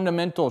the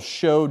fundamental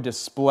show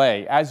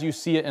display, as you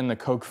see it in the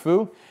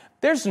Kokufu,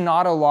 there's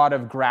not a lot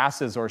of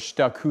grasses or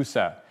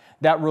shitakusa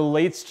that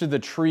relates to the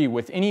tree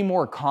with any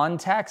more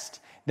context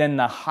than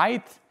the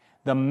height,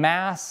 the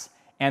mass,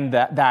 and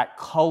that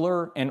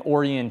color and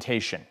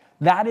orientation.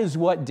 That is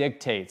what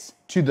dictates,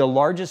 to the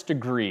largest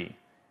degree,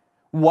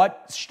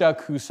 what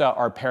shitakusa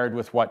are paired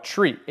with what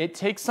tree. It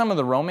takes some of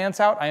the romance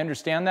out, I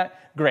understand that.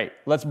 Great,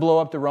 let's blow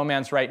up the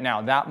romance right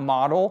now. That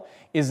model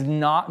is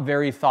not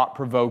very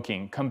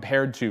thought-provoking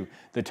compared to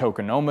the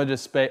Tokonoma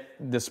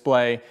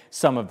display,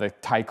 some of the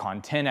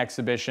Taikon 10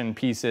 exhibition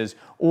pieces,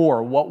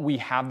 or what we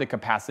have the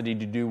capacity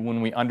to do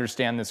when we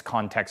understand this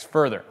context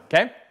further,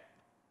 okay?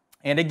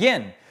 And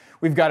again,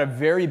 we've got a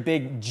very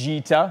big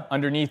jita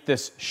underneath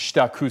this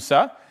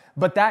shitakusa,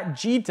 but that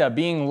jita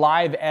being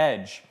live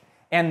edge,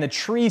 and the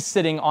tree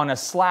sitting on a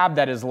slab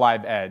that is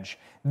live edge,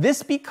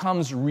 this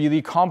becomes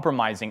really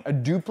compromising. A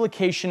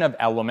duplication of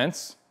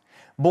elements,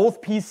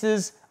 both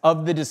pieces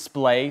of the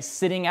display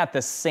sitting at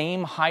the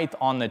same height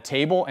on the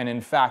table, and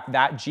in fact,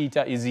 that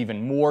jita is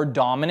even more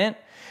dominant.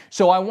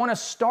 So I want to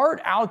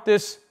start out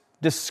this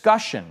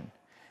discussion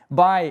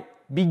by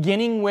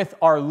beginning with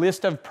our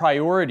list of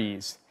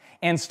priorities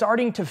and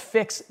starting to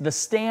fix the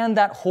stand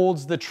that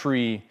holds the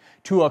tree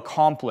to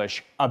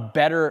accomplish a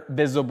better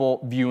visible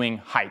viewing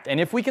height.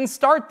 And if we can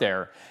start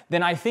there,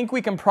 then I think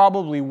we can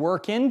probably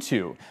work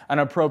into an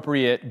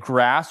appropriate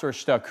grass or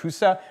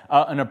shitakusa,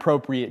 an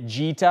appropriate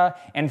jita,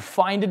 and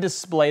find a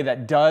display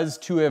that does,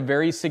 to a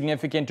very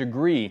significant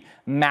degree,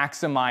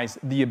 maximize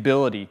the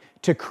ability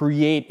to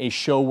create a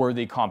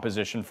show-worthy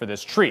composition for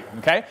this tree,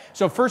 okay?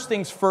 So first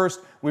things first,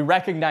 we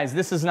recognize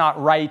this is not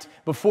right.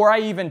 Before I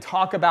even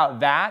talk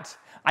about that,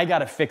 I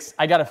gotta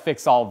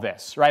fix all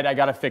this, right? I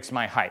gotta fix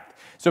my height.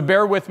 So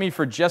bear with me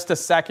for just a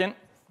second.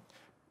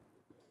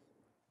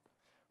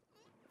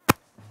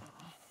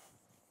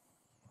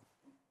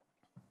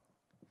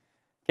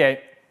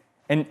 Okay,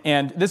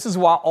 and this is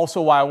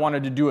also why I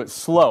wanted to do it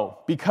slow,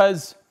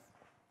 because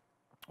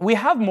we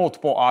have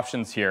multiple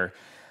options here.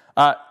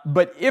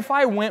 But if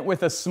I went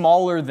with a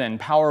smaller than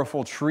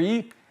powerful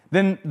tree,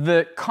 then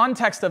the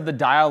context of the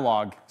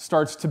dialogue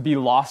starts to be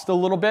lost a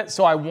little bit.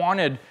 So I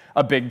wanted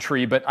a big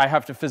tree, but I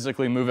have to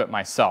physically move it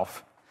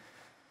myself.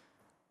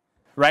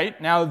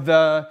 Right? Now,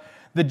 the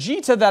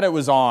jita that it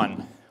was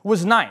on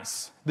was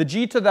nice. The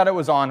jita that it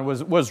was on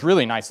was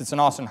really nice. It's an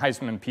Austin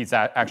Heisman piece,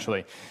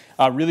 actually.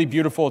 Really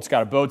beautiful. It's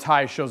got a bow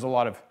tie. Shows a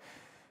lot of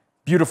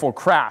beautiful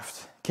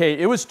craft. Okay,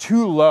 it was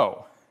too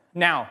low.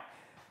 Now,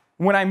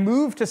 when I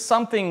move to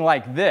something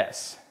like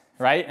this,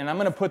 right, and I'm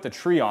going to put the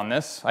tree on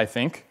this, I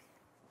think.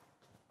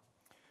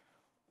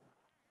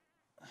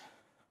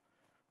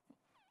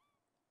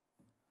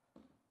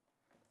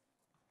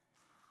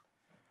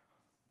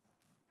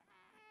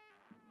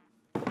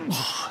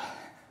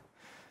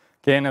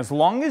 Okay, and as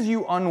long as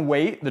you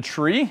unweight the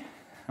tree,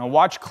 now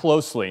watch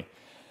closely.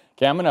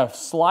 Okay, I'm going to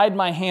slide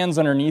my hands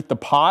underneath the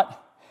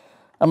pot.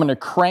 I'm going to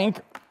crank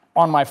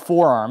on my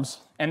forearms,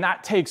 and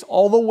that takes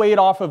all the weight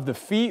off of the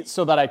feet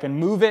so that I can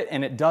move it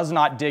and it does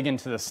not dig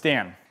into the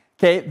stand.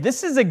 Okay,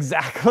 this is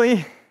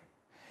exactly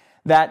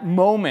that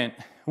moment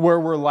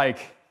where we're like,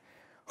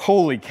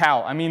 holy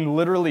cow. I mean,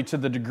 literally to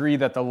the degree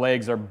that the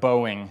legs are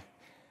bowing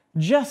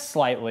just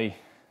slightly.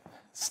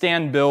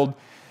 Stand build.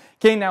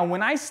 Okay, now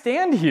when I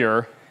stand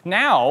here,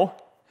 now,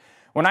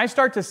 when I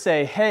start to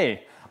say,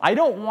 hey, I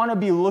don't want to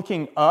be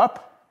looking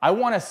up, I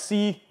want to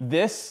see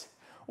this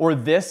or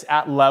this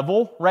at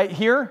level right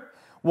here,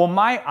 well,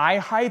 my eye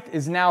height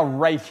is now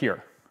right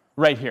here,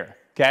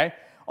 okay?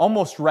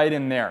 Almost right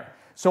in there.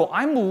 So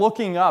I'm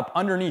looking up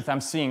underneath,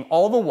 I'm seeing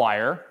all the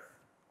wire,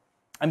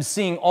 I'm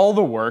seeing all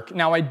the work.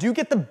 Now, I do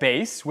get the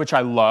base, which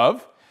I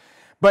love,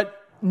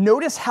 but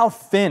notice how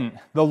thin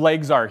the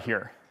legs are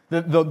here.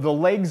 The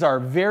legs are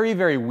very,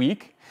 very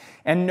weak.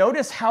 And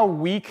notice how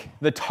weak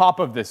the top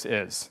of this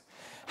is,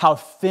 how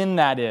thin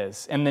that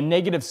is, and the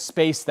negative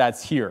space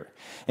that's here.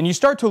 And you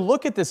start to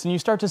look at this and you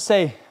start to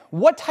say,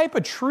 what type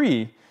of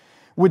tree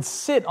would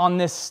sit on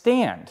this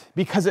stand?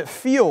 Because it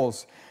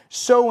feels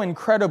so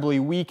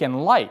incredibly weak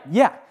and light.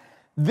 Yeah,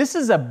 this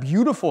is a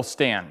beautiful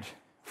stand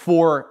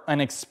for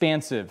an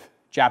expansive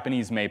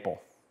Japanese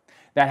maple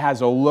that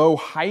has a low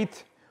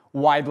height,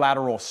 wide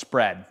lateral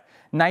spread,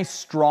 nice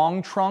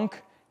strong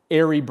trunk,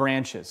 airy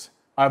branches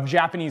of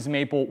Japanese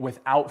maple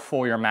without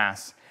foliar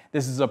mass.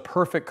 This is a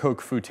perfect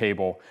kokufu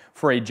table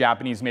for a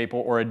Japanese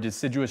maple or a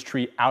deciduous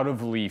tree out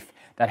of leaf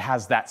that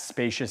has that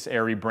spacious,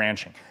 airy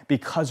branching.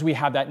 Because we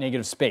have that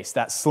negative space,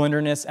 that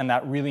slenderness and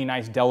that really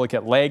nice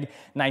delicate leg,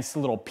 nice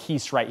little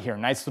piece right here,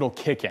 nice little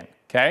kick in,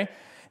 okay?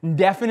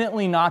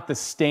 Definitely not the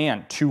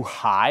stand too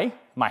high.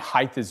 My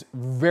height is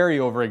very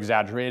over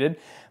exaggerated,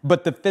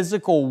 but the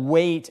physical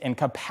weight and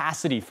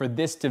capacity for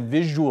this to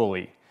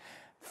visually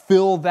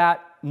fill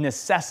that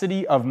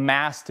necessity of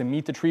mass to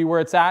meet the tree where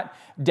it's at,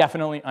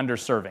 definitely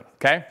underserving,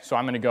 okay? So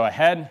I'm gonna go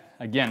ahead,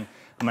 again,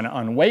 I'm gonna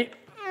unweight,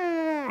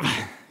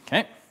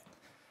 okay?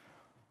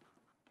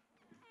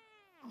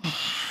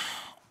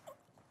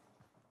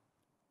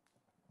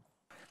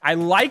 I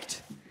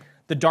liked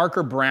the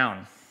darker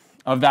brown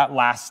of that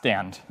last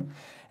stand.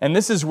 And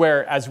this is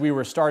where, as we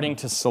were starting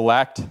to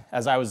select,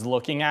 as I was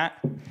looking at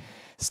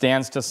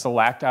stands to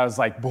select, I was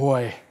like,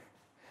 boy,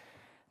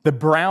 the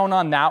brown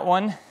on that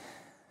one,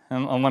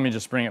 and let me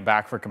just bring it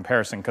back for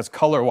comparison, because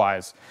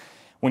color-wise,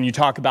 when you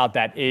talk about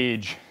that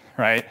age,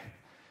 right,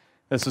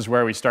 this is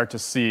where we start to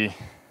see,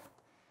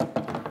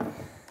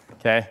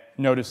 okay,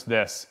 notice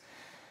this.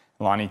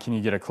 Lonnie, can you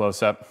get a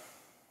close-up,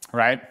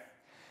 right?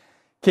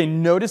 Okay,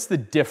 notice the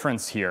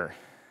difference here,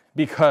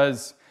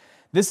 because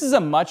this is a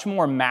much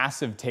more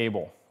massive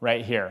table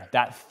right here.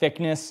 That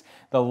thickness,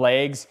 the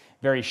legs,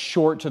 very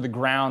short to the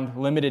ground,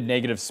 limited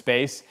negative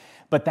space,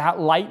 but that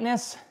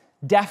lightness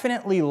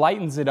definitely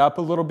lightens it up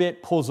a little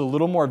bit, pulls a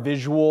little more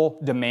visual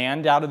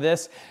demand out of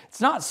this. It's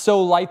not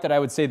so light that I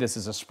would say this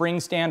is a spring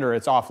stand or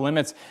it's off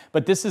limits,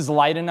 but this is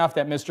light enough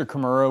that Mr.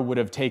 Kimura would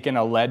have taken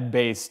a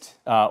lead-based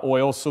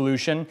oil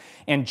solution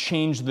and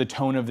changed the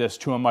tone of this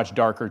to a much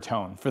darker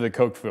tone for the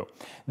kokufu.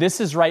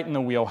 This is right in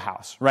the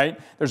wheelhouse, right?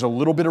 There's a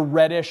little bit of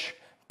reddish,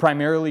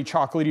 primarily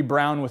chocolatey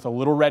brown with a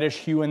little reddish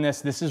hue in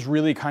this. This is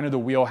really kind of the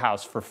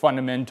wheelhouse for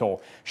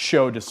fundamental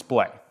show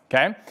display,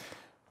 okay?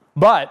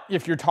 But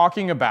if you're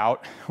talking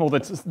about, well,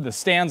 the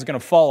stand's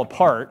gonna fall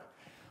apart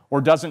or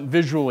doesn't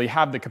visually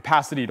have the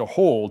capacity to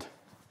hold,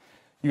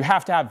 you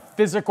have to have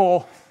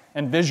physical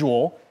and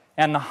visual,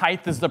 and the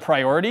height is the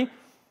priority.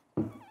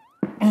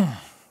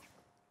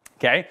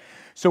 Okay,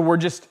 so we're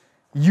just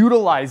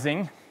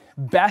utilizing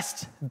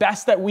best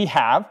that we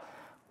have.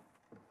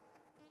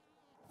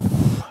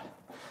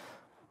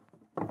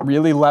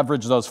 Really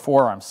leverage those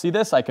forearms. See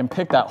this? I can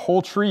pick that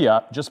whole tree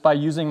up just by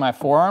using my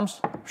forearms.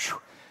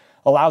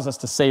 Allows us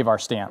to save our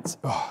stance.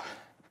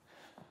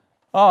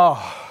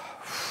 Oh.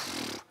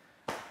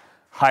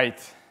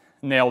 Height,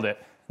 nailed it,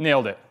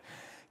 nailed it.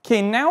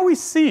 Okay, now we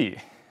see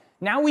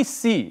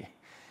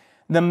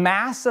the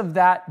mass of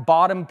that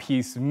bottom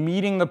piece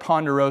meeting the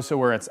ponderosa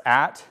where it's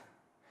at,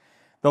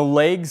 the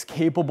legs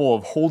capable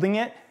of holding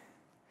it.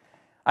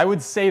 I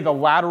would say the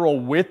lateral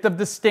width of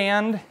the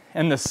stand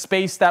and the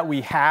space that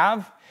we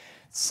have,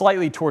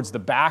 slightly towards the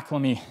back.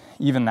 Let me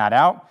even that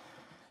out.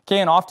 Okay,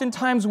 and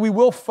oftentimes we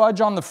will fudge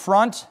on the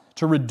front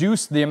to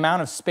reduce the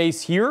amount of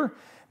space here,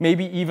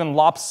 maybe even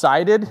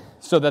lopsided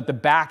so that the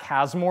back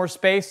has more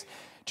space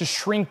to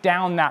shrink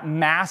down that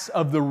mass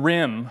of the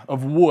rim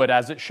of wood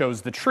as it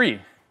shows the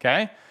tree,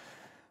 okay?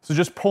 So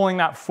just pulling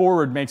that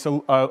forward makes a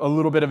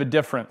little bit of a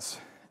difference,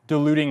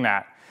 diluting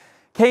that.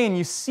 Okay, and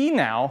you see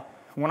now,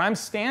 when I'm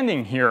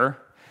standing here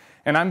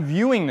and I'm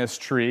viewing this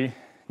tree,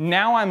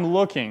 now I'm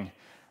looking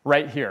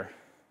right here.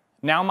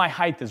 Now my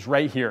height is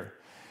right here.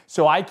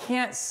 So I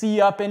can't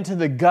see up into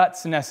the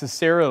guts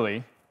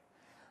necessarily,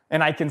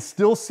 and I can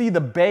still see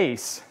the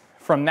base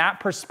from that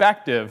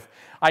perspective.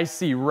 I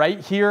see right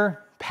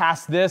here,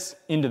 past this,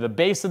 into the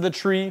base of the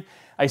tree.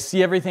 I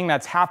see everything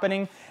that's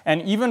happening,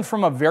 and even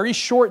from a very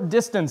short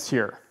distance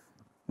here,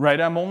 right,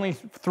 I'm only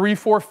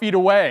 3-4 feet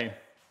away,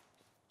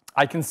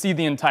 I can see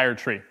the entire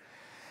tree.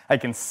 I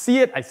can see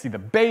it, I see the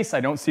base,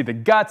 I don't see the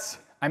guts.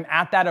 I'm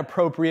at that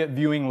appropriate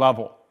viewing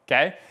level,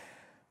 okay?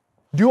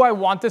 Do I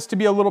want this to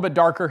be a little bit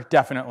darker?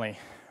 Definitely,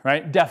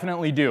 right?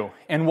 Definitely do.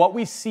 And what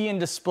we see in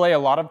display a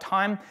lot of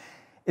time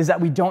is that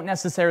we don't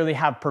necessarily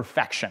have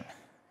perfection,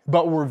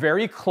 but we're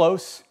very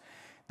close.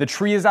 The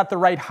tree is at the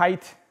right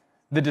height.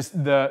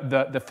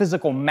 The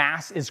physical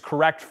mass is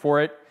correct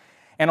for it.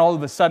 And all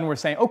of a sudden we're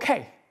saying,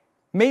 okay,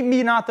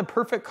 maybe not the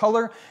perfect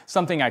color,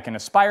 something I can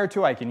aspire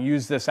to. I can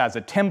use this as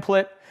a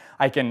template.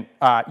 I can,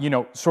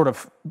 sort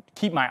of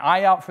keep my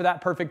eye out for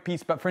that perfect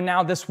piece. But for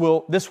now, this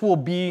will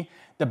be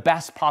the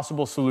best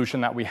possible solution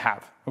that we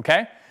have,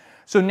 okay?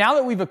 So now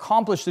that we've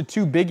accomplished the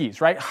two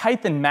biggies, right,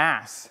 height and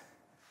mass,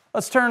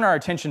 let's turn our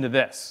attention to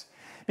this.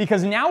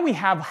 Because now we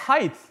have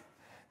height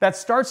that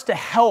starts to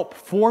help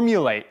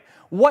formulate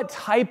what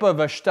type of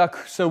a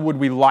shitakusa would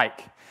we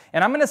like.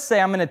 And I'm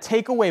gonna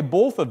take away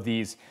both of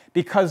these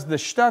because the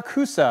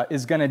shitakusa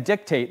is gonna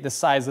dictate the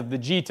size of the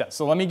jita.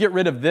 So let me get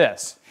rid of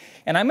this.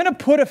 And I'm gonna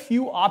put a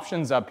few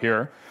options up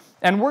here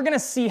And we're going to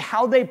see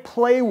how they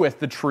play with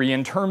the tree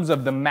in terms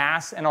of the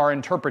mass and our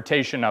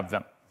interpretation of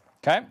them.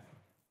 Okay?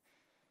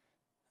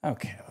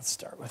 Okay, let's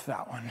start with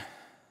that one.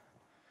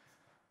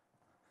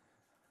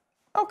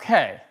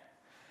 Okay.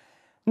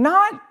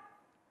 Not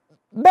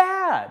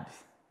bad.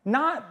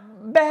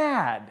 Not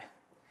bad.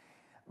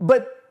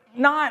 But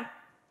not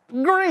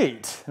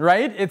great,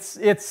 right? It's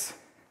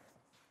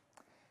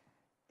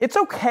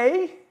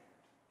okay.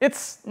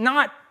 It's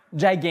not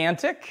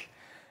gigantic,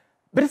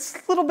 but it's a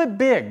little bit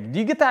big. Do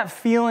you get that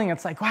feeling?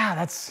 It's like, wow,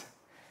 that's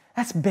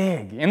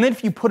big. And then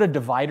if you put a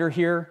divider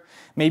here,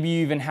 maybe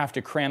you even have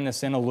to cram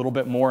this in a little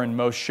bit more. In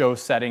most show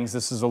settings,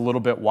 this is a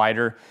little bit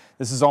wider.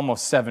 This is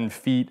almost 7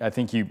 feet. I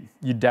think you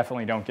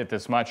definitely don't get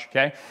this much,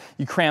 okay?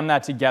 You cram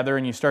that together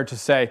and you start to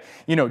say,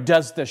 you know,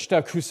 does the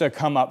shitakusa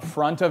come up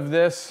front of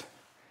this?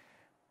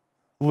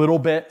 A little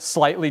bit,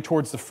 slightly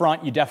towards the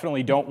front. You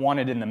definitely don't want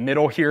it in the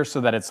middle here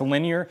so that it's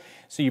linear.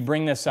 So you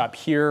bring this up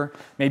here.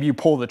 Maybe you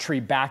pull the tree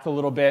back a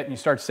little bit and you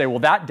start to say, well,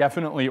 that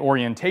definitely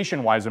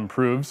orientation-wise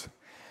improves.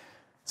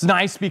 It's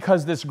nice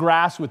because this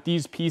grass with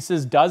these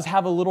pieces does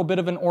have a little bit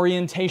of an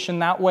orientation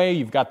that way.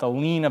 You've got the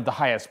lean of the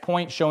highest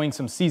point showing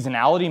some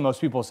seasonality. Most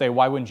people say,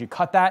 why wouldn't you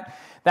cut that?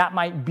 That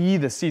might be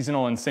the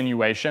seasonal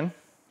insinuation,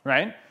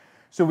 right?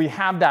 So we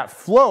have that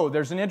flow.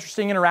 There's an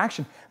interesting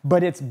interaction,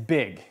 but it's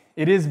big.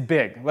 It is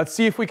big. Let's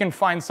see if we can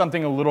find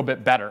something a little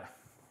bit better.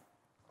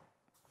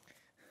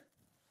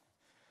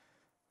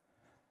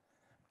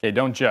 Okay,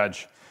 don't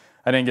judge.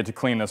 I didn't get to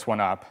clean this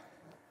one up.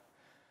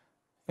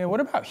 Okay,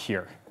 what about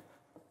here?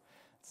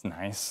 It's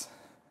nice.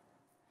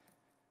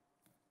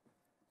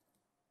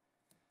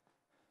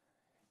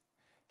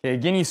 Okay,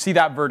 again, you see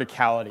that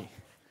verticality.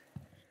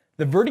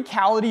 The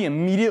verticality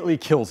immediately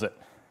kills it.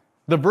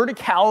 The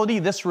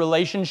verticality, this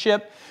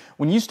relationship,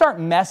 when you start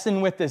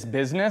messing with this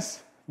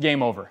business,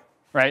 game over,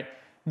 right?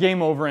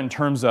 Game over in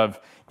terms of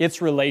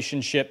its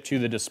relationship to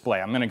the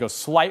display. I'm going to go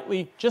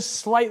slightly, just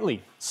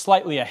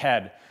slightly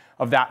ahead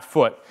of that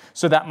foot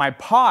so that my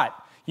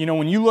pot, you know,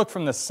 when you look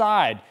from the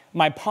side,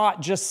 my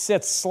pot just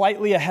sits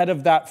slightly ahead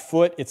of that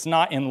foot. It's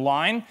not in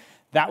line.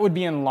 That would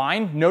be in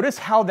line. Notice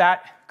how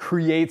that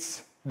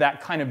creates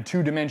that kind of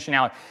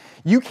two-dimensionality.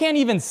 You can't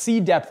even see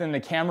depth in the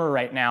camera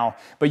right now,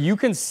 but you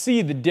can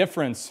see the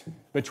difference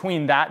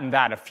between that and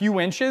that. A few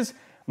inches,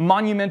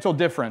 monumental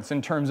difference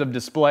in terms of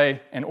display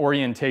and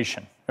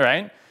orientation,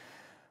 right?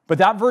 But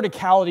that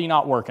verticality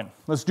not working.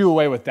 Let's do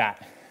away with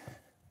that.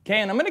 Okay,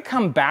 and I'm going to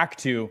come back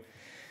to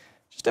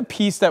just a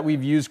piece that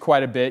we've used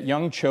quite a bit.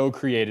 Young Cho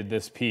created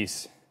this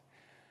piece.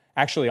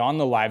 Actually, on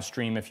the live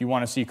stream, if you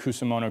want to see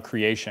Kusamono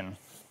creation.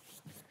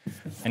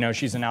 I know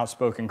she's an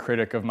outspoken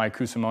critic of my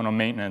Kusamono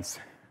maintenance.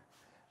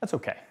 That's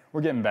okay.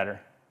 We're getting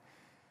better.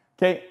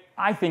 Okay,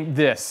 I think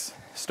this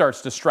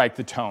starts to strike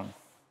the tone.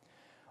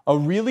 A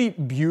really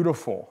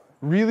beautiful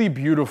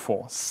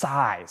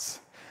size.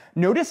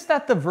 Notice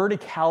that the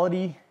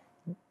verticality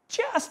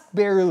just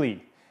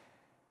barely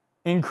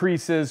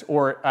increases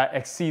or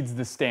exceeds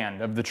the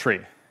stand of the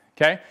tree.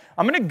 Okay,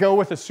 I'm going to go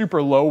with a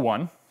super low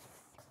one.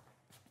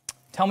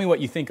 Tell me what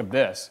you think of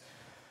this.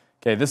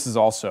 Okay, this is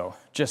also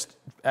just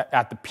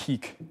at the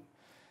peak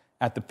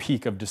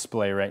of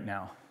display right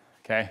now.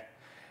 Okay,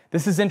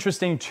 this is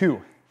interesting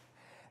too.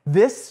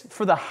 This,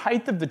 for the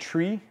height of the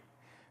tree,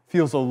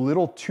 feels a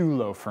little too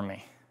low for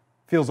me.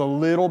 Feels a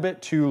little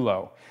bit too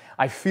low.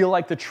 I feel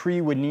like the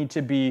tree would need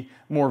to be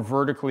more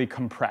vertically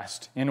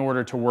compressed in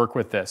order to work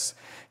with this.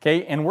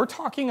 Okay, and we're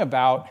talking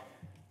about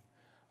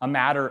a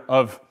matter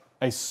of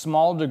a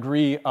small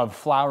degree of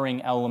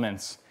flowering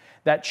elements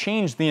that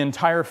change the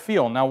entire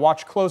feel. Now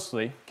watch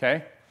closely,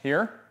 okay?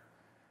 Here.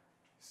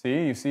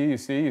 See, you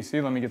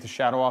see. Let me get the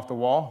shadow off the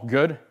wall.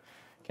 Good.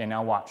 Okay,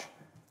 now watch.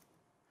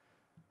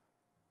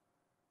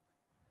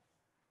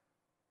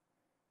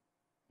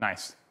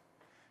 Nice.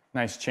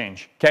 Nice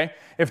change, okay?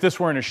 If this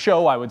were in a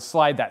show, I would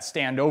slide that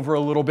stand over a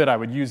little bit. I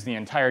would use the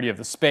entirety of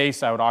the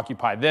space. I would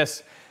occupy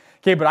this.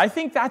 Okay, but I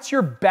think that's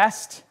your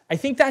best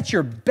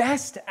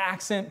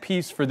accent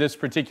piece for this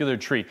particular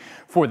tree.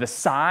 For the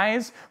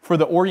size, for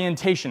the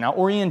orientation. Now,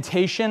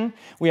 orientation,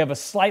 we have a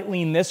slight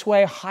lean this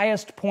way,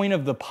 highest point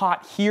of the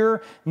pot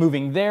here,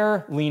 moving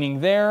there,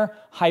 leaning there,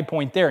 high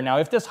point there. Now,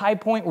 if this high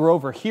point were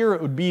over here,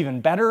 it would be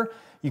even better.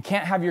 You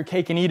can't have your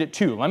cake and eat it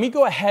too. Let me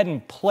go ahead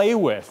and play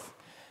with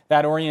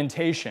that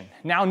orientation.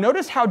 Now,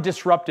 notice how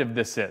disruptive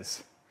this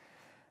is.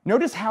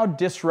 Notice how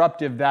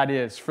disruptive that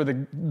is for the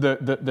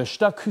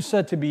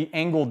shitakusa to be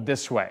angled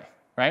this way,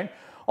 right?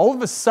 All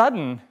of a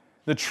sudden,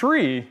 the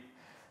tree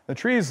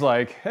is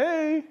like,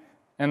 hey,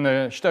 and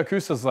the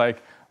shitakusa's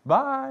like,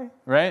 bye,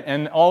 right?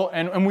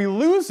 And we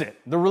lose it.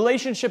 The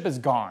relationship is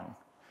gone.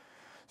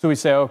 So we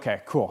say,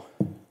 okay, cool.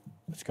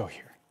 Let's go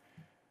here.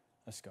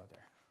 Let's go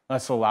there.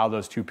 Let's allow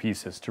those two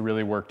pieces to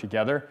really work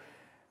together.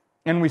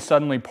 And we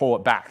suddenly pull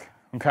it back,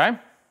 okay?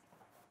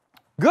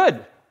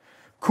 Good,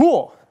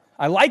 cool.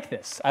 I like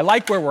this. I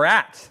like where we're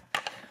at.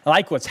 I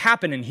like what's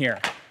happening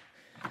here.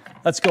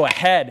 Let's go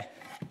ahead.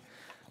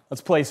 Let's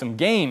play some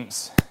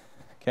games,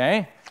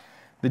 okay?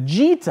 The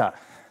jita.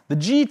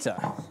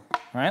 All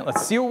right,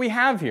 let's see what we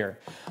have here.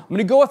 I'm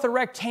gonna go with a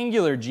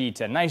rectangular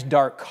jita, nice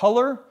dark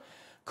color,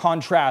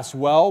 contrasts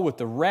well with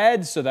the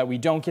red so that we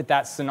don't get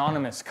that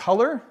synonymous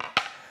color.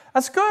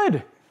 That's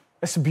good.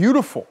 It's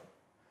beautiful.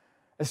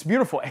 It's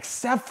beautiful,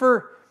 except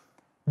for,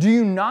 do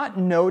you not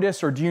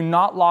notice or do you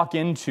not lock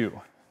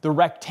into the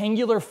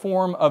rectangular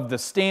form of the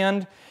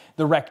stand,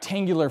 the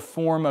rectangular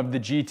form of the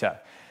jita?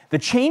 The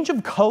change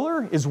of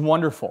color is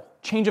wonderful.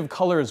 Change of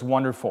color is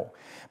wonderful.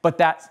 But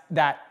that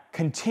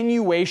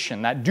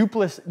continuation, that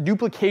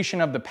duplication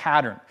of the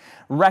pattern,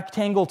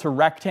 rectangle to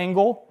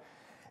rectangle,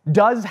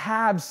 does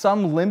have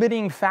some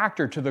limiting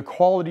factor to the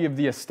quality of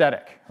the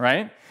aesthetic,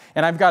 right?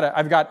 And I've got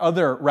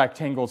other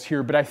rectangles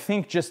here, but I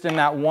think just in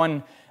that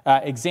one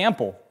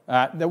example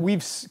that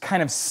we've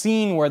kind of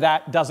seen where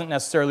that doesn't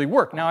necessarily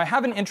work. Now I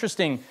have an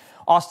interesting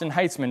Austin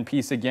Heitzman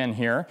piece again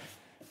here,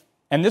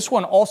 and this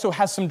one also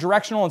has some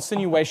directional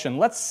insinuation.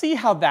 Let's see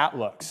how that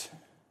looks.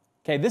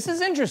 Okay, this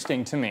is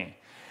interesting to me.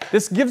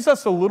 This gives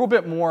us a little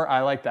bit more,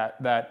 I like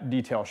that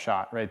detail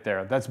shot right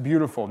there. That's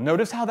beautiful.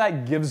 Notice how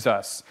that gives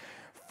us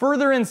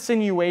further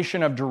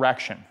insinuation of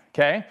direction,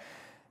 okay?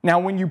 Now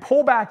when you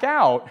pull back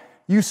out,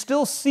 you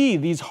still see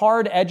these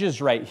hard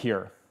edges right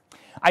here.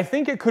 I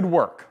think it could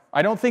work.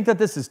 I don't think that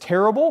this is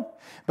terrible,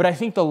 but I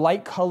think the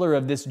light color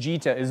of this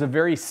jita is a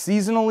very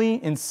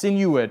seasonally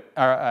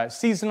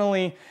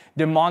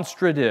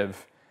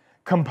demonstrative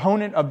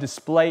component of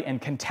display, and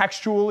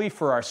contextually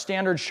for our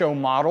standard show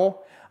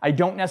model, I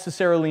don't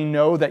necessarily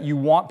know that you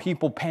want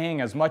people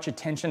paying as much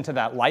attention to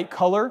that light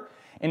color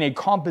in a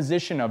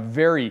composition of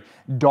very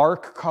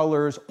dark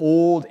colors,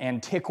 old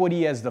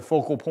antiquity as the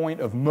focal point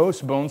of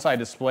most bonsai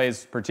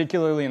displays,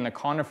 particularly in the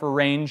conifer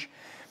range.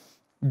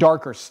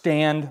 Darker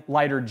stand,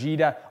 lighter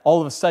jita,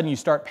 all of a sudden you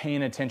start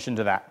paying attention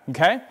to that,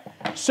 okay?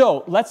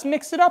 So let's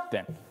mix it up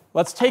then.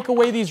 Let's take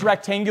away these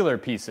rectangular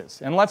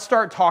pieces and let's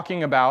start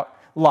talking about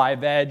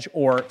live edge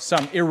or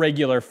some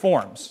irregular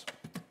forms.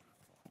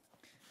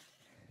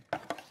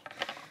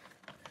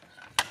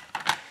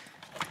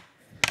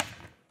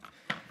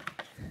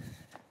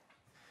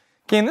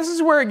 Okay, and this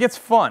is where it gets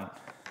fun,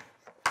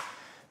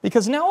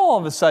 because now all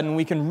of a sudden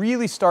we can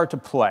really start to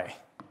play.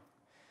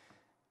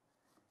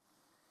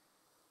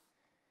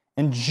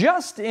 And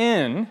just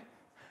in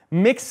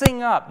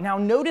mixing up, now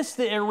notice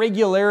the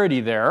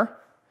irregularity there,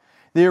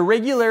 the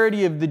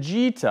irregularity of the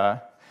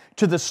jita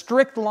to the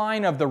strict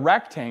line of the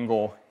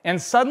rectangle, and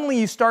suddenly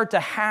you start to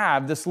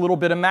have this little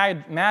bit of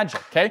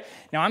magic, okay?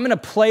 Now I'm gonna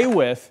play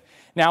with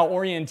now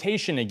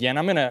orientation again.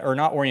 or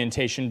not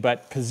orientation,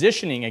 but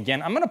positioning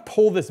again. I'm gonna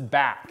pull this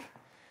back.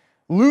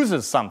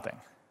 Loses something,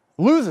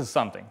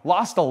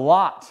 lost a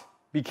lot,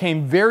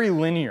 became very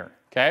linear,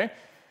 okay?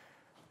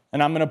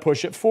 And I'm gonna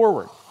push it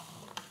forward.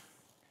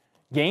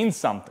 Gained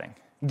something,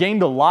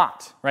 gained a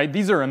lot, right?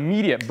 These are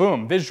immediate,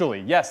 boom, visually,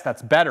 yes,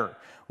 that's better.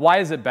 Why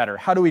is it better?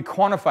 How do we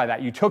quantify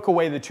that? You took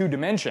away the two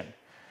dimension.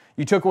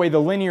 You took away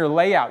the linear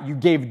layout. You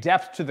gave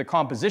depth to the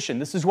composition.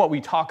 This is what we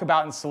talk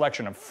about in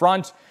selection of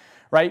front,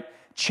 right?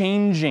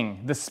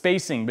 Changing the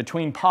spacing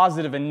between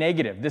positive and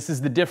negative. This is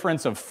the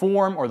difference of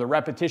form or the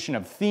repetition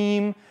of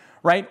theme,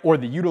 right? Or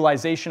the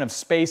utilization of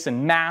space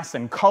and mass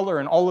and color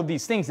and all of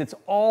these things. It's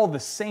all the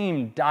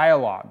same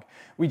dialogue.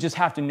 We just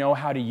have to know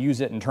how to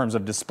use it in terms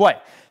of display.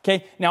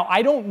 Okay, now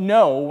I don't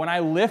know when I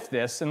lift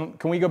this, and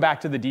can we go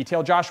back to the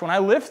detail, Josh? When I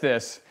lift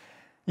this,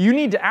 you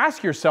need to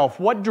ask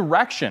yourself, what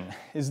direction?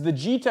 Is the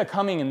jita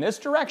coming in this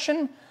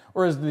direction,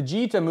 or is the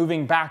jita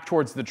moving back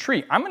towards the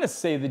tree? I'm gonna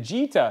say the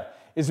jita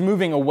is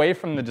moving away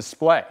from the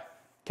display,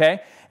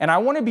 okay? And I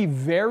wanna be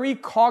very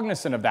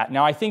cognizant of that.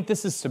 Now, I think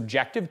this is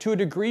subjective to a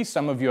degree.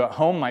 Some of you at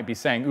home might be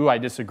saying, ooh, I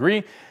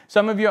disagree.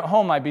 Some of you at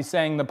home might be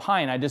saying the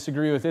pine, I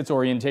disagree with its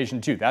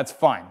orientation too. That's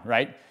fine,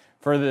 right?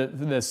 For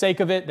the sake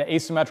of it, the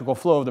asymmetrical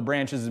flow of the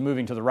branches is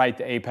moving to the right,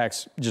 the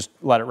apex, just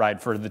let it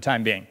ride for the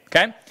time being,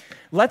 okay?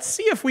 Let's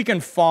see if we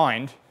can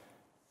find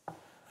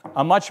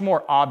a much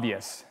more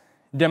obvious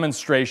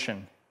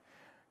demonstration,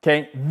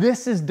 okay?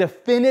 This is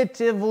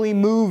definitively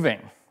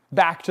moving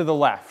back to the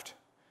left.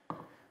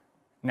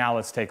 Now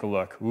let's take a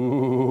look.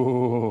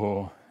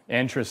 Ooh,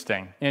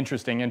 interesting,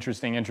 interesting,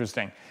 interesting,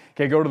 interesting.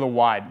 Okay, go to the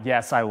wide.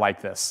 Yes, I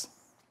like this.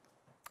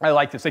 I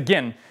like this.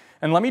 Again,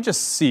 and let me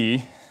just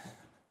see.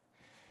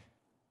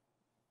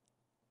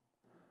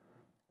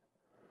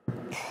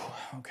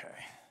 Okay.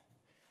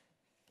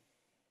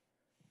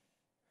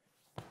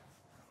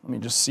 Let me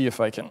just see if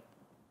I can.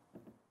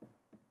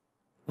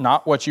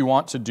 Not what you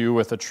want to do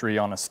with a tree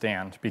on a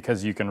stand,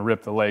 because you can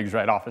rip the legs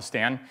right off a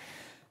stand.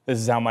 This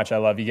is how much I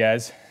love you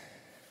guys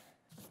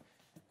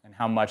and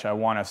how much I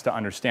want us to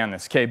understand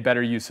this. Okay,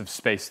 better use of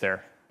space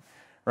there,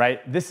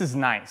 right? This is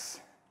nice.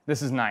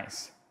 This is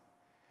nice.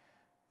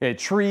 Okay,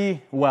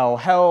 tree well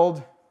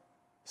held,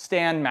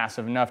 stand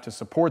massive enough to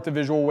support the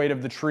visual weight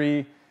of the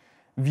tree,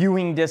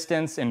 viewing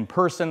distance in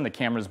person, the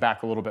camera's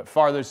back a little bit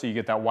farther so you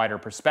get that wider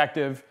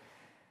perspective,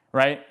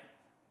 right?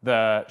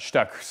 The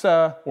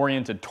shtaksa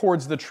oriented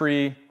towards the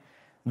tree,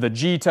 the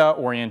jita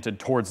oriented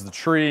towards the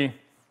tree.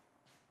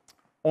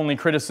 Only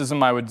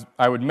criticism I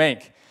would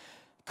make,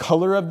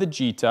 color of the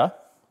jita,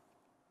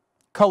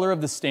 color of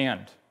the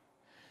stand.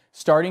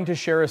 starting to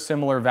share a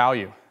similar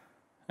value.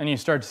 And you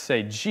start to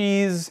say,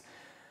 geez,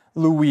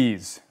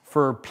 Louise,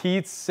 for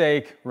Pete's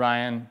sake,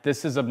 Ryan,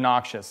 this is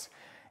obnoxious.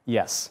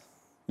 Yes,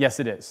 yes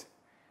it is.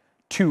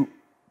 To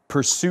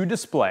pursue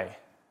display,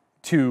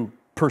 to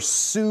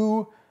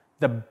pursue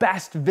the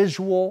best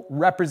visual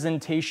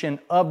representation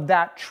of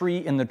that tree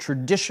in the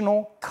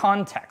traditional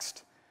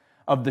context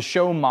of the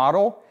show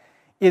model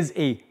is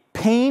a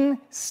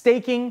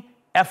painstaking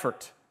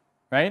effort,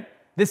 right?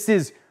 This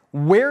is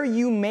where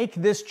you make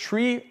this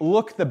tree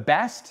look the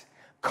best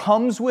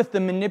comes with the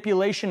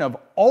manipulation of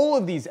all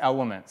of these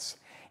elements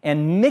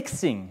and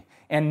mixing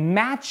and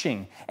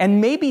matching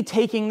and maybe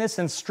taking this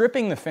and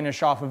stripping the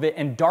finish off of it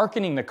and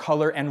darkening the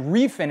color and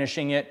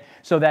refinishing it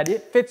so that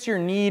it fits your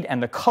need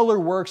and the color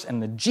works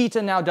and the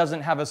jita now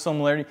doesn't have a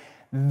similarity.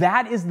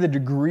 That is the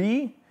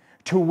degree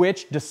to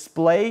which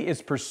display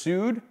is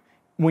pursued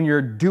when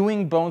you're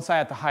doing bonsai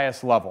at the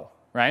highest level,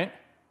 right?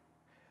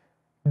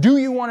 Do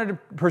you want to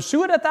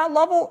pursue it at that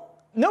level?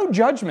 No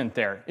judgment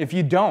there if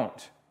you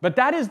don't. But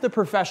that is the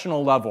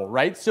professional level,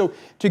 right? So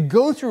to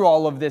go through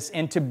all of this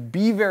and to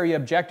be very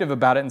objective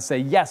about it and say,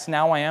 yes,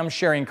 now I am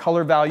sharing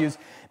color values,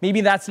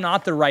 maybe that's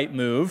not the right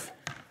move.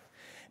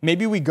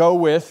 Maybe we go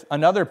with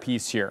another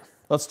piece here.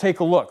 Let's take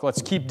a look.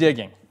 Let's keep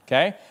digging,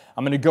 okay?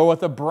 I'm going to go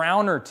with a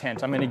browner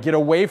tint. I'm going to get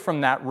away from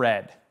that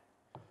red.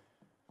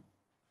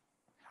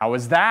 How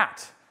is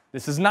that?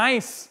 This is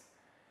nice.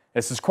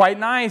 This is quite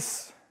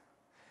nice.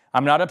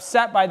 I'm not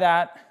upset by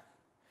that.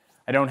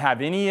 I don't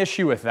have any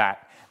issue with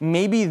that.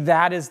 Maybe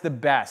that is the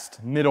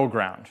best middle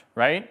ground,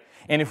 right?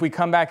 And if we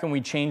come back and we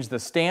change the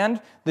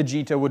stand, the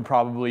jita would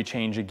probably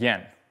change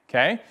again,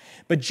 okay?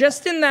 But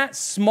just in that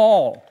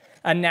small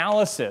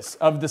analysis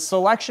of the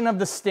selection of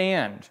the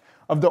stand,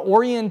 of the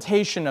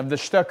orientation of the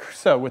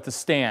shtakusa with the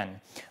stand,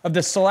 of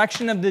the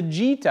selection of the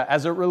jita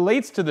as it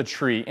relates to the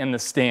tree in the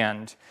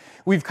stand,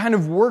 we've kind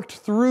of worked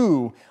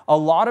through a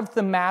lot of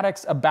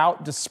thematics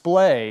about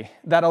display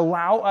that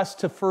allow us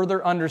to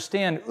further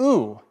understand,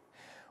 ooh,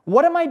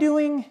 what am I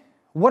doing?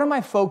 What am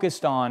I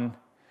focused on?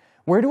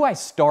 Where do I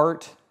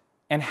start?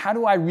 And how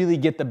do I really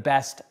get the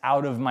best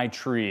out of my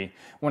tree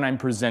when I'm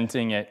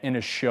presenting it in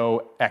a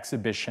show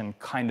exhibition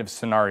kind of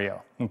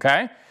scenario,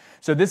 okay?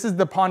 So this is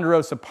the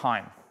ponderosa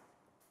pine.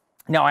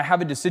 Now I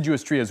have a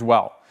deciduous tree as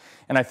well,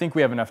 and I think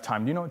we have enough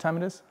time. Do you know what time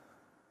it is?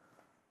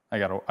 I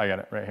got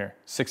it right here.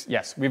 6,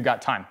 yes, we've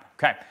got time,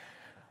 okay.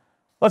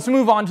 Let's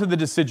move on to the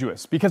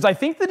deciduous, because I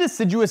think the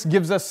deciduous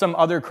gives us some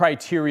other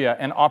criteria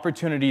and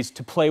opportunities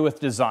to play with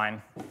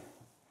design.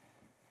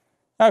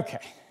 Okay.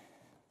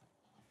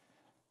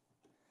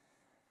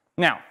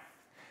 Now,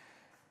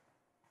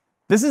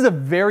 this is a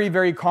very,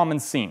 very common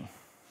scene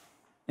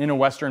in a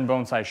Western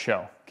bonsai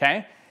show,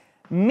 okay?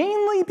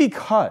 Mainly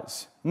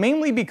because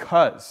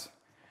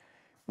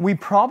we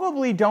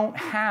probably don't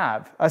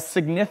have a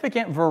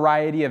significant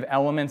variety of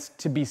elements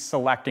to be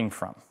selecting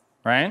from,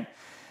 right?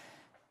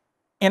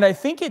 And I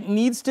think it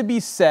needs to be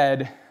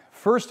said,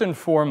 first and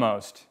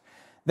foremost,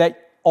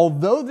 that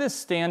although this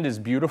stand is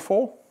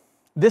beautiful,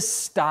 this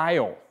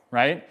style,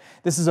 right?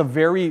 This is a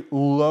very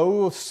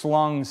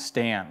low-slung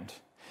stand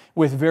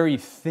with very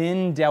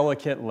thin,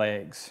 delicate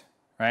legs,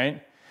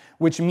 right?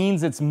 Which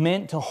means it's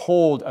meant to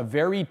hold a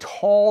very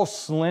tall,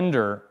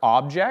 slender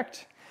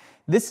object.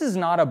 This is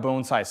not a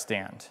bonsai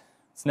stand.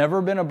 It's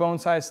never been a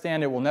bonsai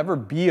stand. It will never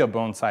be a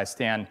bonsai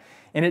stand.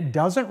 And it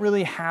doesn't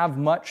really have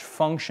much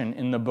function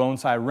in the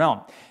bonsai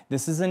realm.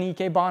 This is an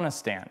ikebana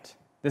stand.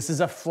 This is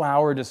a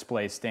flower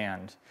display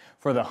stand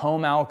for the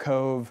home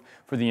alcove,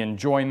 for the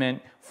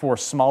enjoyment, for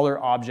smaller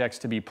objects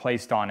to be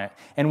placed on it.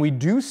 And we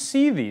do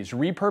see these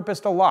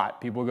repurposed a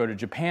lot. People go to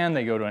Japan,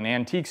 they go to an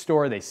antique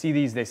store, they see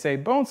these, they say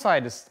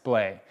bonsai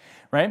display,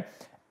 right?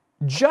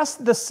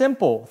 Just the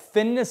simple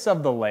thinness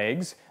of the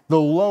legs,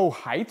 the low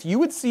height, you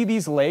would see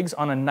these legs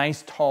on a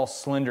nice, tall,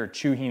 slender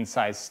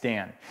chuhin-sized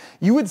stand.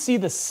 You would see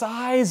the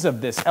size of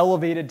this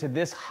elevated to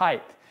this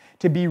height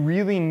to be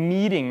really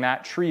meeting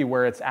that tree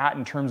where it's at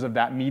in terms of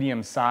that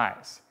medium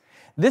size.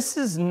 This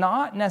is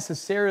not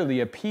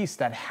necessarily a piece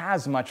that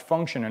has much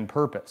function and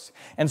purpose.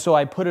 And so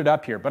I put it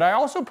up here. But I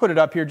also put it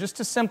up here just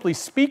to simply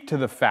speak to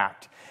the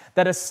fact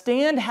that a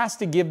stand has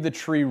to give the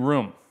tree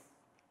room.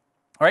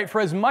 All right,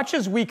 for as much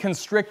as we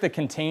constrict the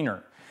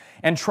container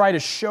and try to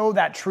show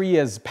that tree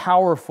as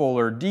powerful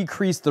or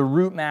decrease the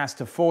root mass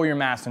to foliar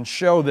mass and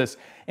show this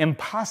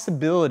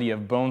impossibility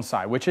of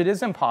bonsai, which it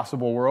is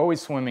impossible, we're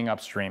always swimming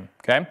upstream,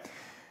 okay?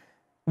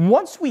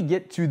 Once we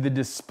get to the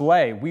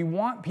display, we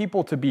want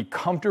people to be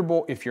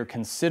comfortable if you're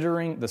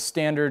considering the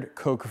standard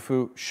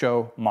Kokufu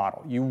show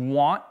model. You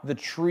want the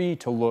tree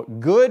to look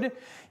good.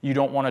 You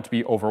don't want it to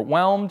be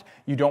overwhelmed.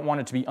 You don't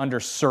want it to be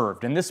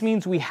underserved. And this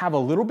means we have a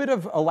little bit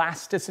of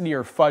elasticity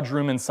or fudge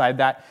room inside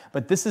that,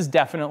 but this is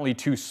definitely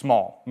too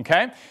small,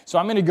 okay? So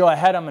I'm gonna go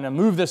ahead, I'm gonna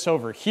move this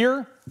over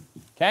here,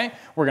 okay?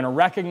 We're gonna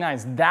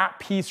recognize that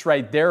piece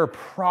right there,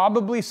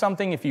 probably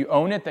something, if you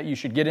own it, that you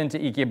should get into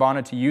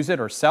Ikebana to use it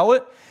or sell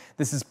it.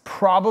 This is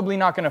probably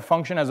not going to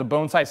function as a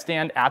bonsai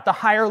stand at the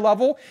higher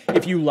level.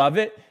 If you love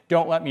it,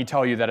 don't let me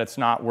tell you that it's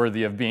not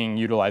worthy of being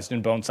utilized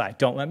in bonsai.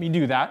 Don't let me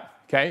do that,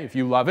 Okay, if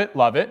you love it,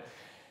 love it.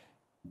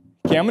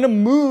 Okay, I'm gonna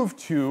move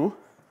to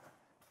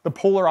the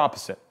polar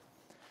opposite.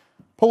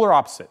 Polar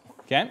opposite,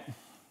 okay?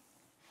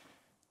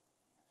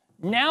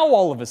 Now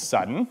all of a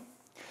sudden,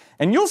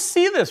 and you'll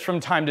see this from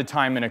time to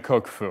time in a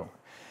kokufu,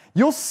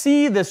 you'll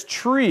see this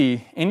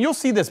tree and you'll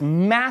see this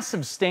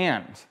massive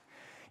stand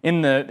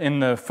in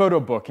the photo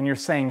book, and you're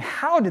saying,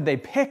 how did they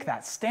pick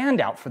that stand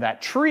out for that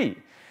tree?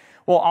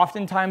 Well,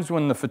 oftentimes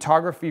when the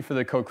photography for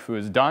the kokufu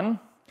is done,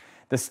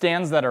 the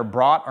stands that are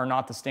brought are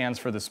not the stands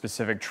for the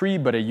specific tree,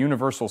 but a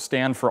universal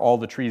stand for all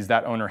the trees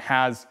that owner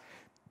has,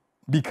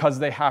 because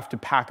they have to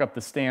pack up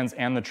the stands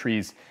and the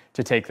trees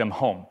to take them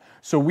home.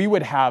 So we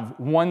would have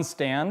one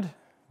stand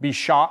be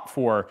shot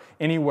for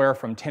anywhere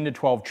from 10 to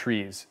 12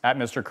 trees at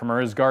Mr.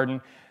 Kimura's garden.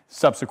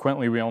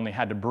 Subsequently, we only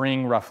had to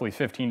bring roughly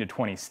 15 to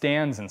 20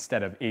 stands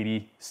instead of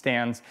 80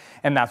 stands,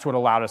 and that's what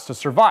allowed us to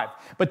survive.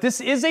 But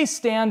this is a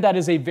stand that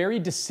is a very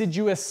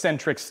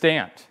deciduous-centric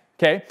stand,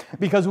 okay?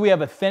 Because we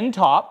have a thin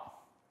top,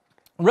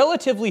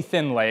 relatively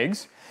thin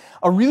legs,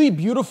 a really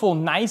beautiful,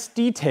 nice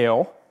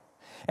detail,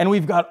 and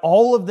we've got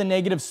all of the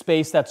negative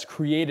space that's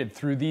created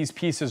through these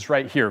pieces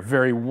right here.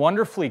 Very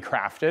wonderfully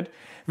crafted,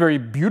 very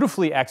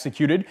beautifully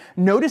executed.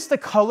 Notice the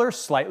color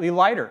slightly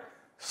lighter,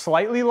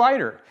 slightly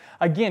lighter.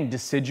 Again,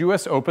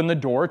 deciduous opened the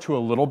door to a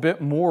little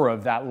bit more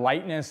of that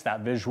lightness,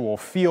 that visual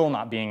feel,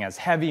 not being as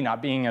heavy,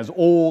 not being as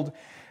old.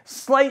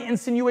 Slight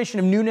insinuation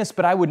of newness,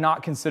 but I would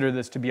not consider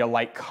this to be a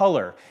light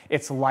color.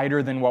 It's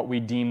lighter than what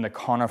we deem the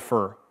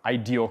conifer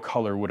ideal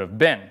color would have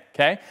been,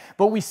 okay?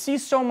 But we see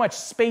so much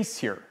space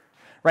here,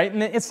 right?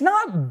 And it's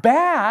not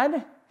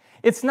bad.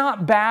 It's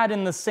not bad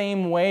in the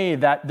same way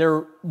that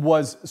there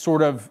was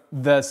sort of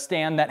the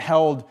stand that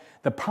held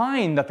the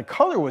pine, that the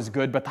color was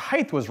good, but the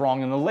height was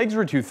wrong and the legs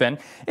were too thin.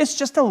 It's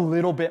just a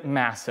little bit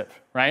massive,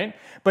 right?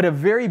 But a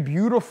very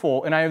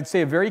beautiful, and I would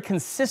say a very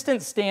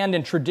consistent stand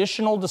in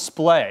traditional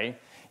display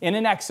in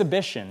an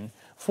exhibition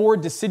for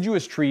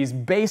deciduous trees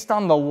based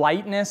on the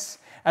lightness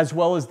as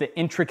well as the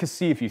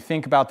intricacy. If you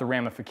think about the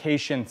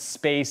ramification,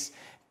 space,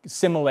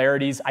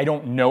 similarities, I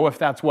don't know if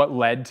that's what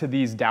led to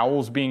these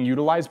dowels being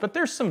utilized, but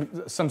there's some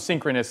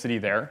synchronicity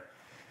there.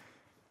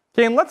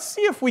 Okay, and let's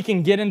see if we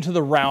can get into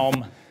the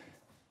realm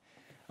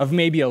of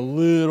maybe a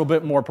little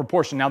bit more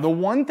proportion. Now, the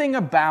one thing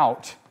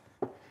about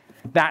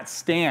that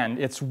stand,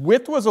 its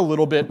width was a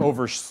little bit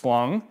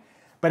overslung,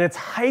 but its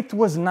height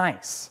was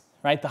nice,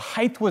 right? The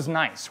height was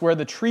nice. Where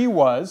the tree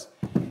was,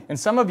 and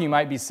some of you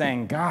might be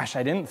saying, gosh,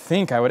 I didn't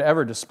think I would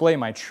ever display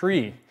my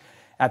tree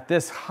at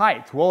this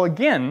height. Well,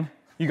 again,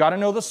 you got to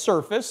know the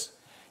surface.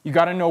 You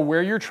got to know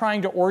where you're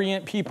trying to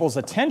orient people's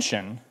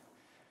attention.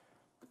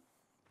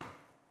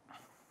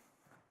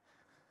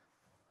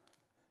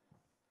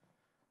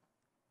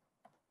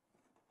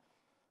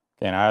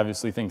 Okay, and I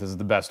obviously think this is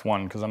the best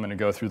one because I'm going to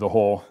go through the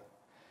whole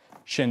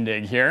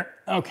shindig here.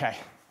 Okay,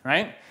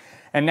 right?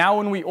 And now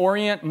when we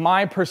orient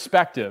my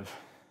perspective,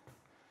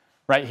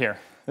 right here,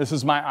 this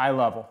is my eye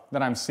level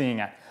that I'm seeing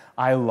at.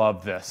 I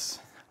love this.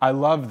 I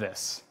love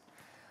this.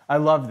 I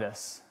love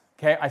this.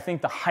 Okay, I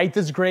think the height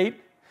is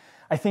great.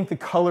 I think the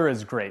color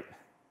is great.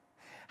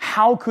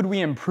 How could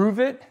we improve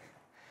it?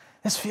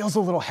 This feels a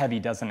little heavy,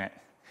 doesn't it?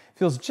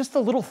 Feels just a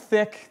little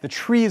thick. The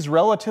tree is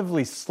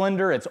relatively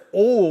slender. It's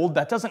old.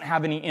 That doesn't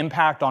have any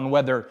impact on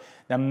whether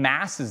the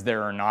mass is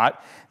there or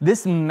not.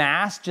 This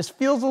mass just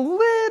feels a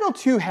little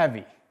too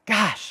heavy.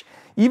 Gosh,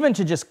 even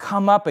to just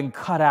come up and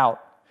cut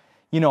out,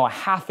 a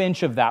 ½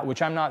 inch of that,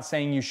 which I'm not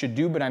saying you should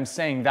do, but I'm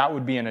saying that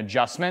would be an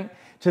adjustment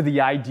to the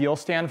ideal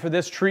stand for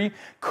this tree,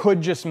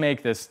 could just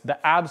make this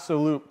the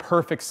absolute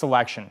perfect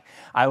selection.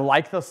 I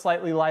like the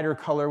slightly lighter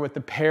color with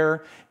the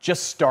pear,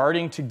 just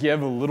starting to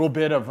give a little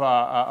bit of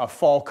a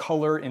fall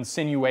color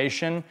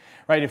insinuation,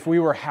 right? If we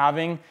were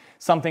having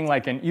something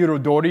like an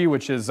irodori,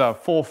 which is a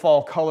full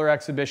fall color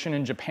exhibition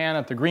in Japan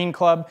at the Green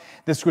Club,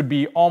 this would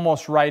be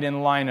almost right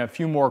in line. A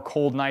few more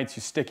cold nights,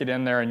 you stick it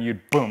in there and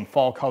boom,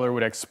 fall color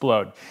would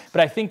explode. But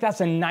I think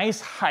that's a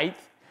nice height.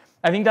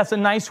 I think that's a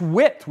nice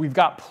width. We've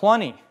got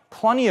plenty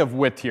of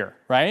width here,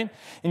 right?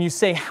 And you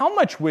say, how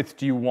much width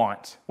do you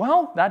want?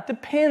 Well, that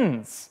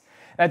depends.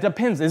 That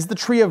depends. Is the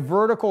tree a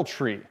vertical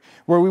tree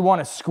where we want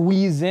to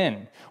squeeze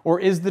in? Or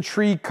is the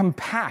tree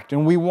compact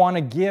and we want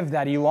to give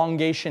that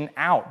elongation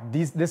out?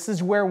 This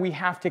is where we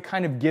have to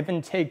kind of give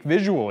and take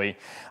visually.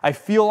 I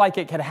feel like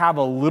it could have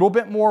a little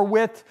bit more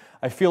width.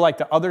 I feel like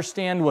the other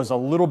stand was a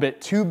little bit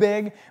too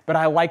big, but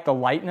I like the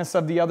lightness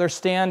of the other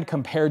stand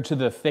compared to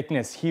the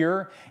thickness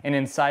here. And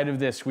inside of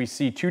this, we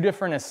see two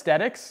different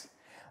aesthetics.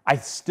 I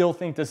still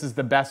think this is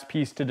the best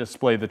piece to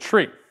display the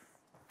tree.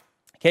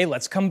 Okay,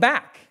 let's come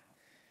back.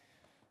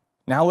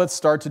 Now let's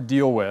start to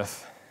deal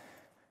with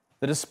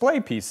the display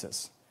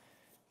pieces.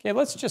 Okay,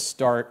 let's just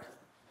start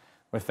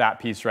with that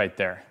piece right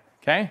there,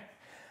 okay?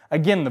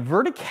 Again, the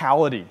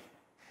verticality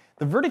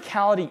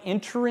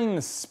entering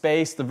the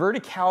space, the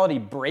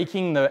verticality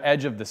breaking the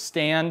edge of the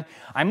stand,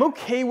 I'm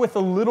okay with a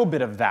little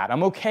bit of that.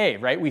 I'm okay,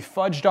 right? We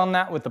fudged on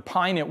that with the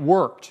pine, it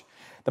worked.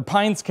 The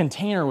pine's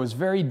container was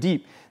very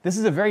deep. This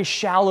is a very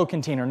shallow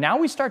container. Now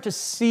we start to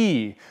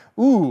see,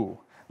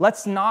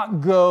 let's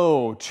not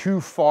go too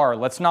far.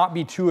 Let's not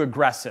be too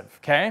aggressive,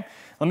 okay?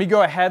 Let me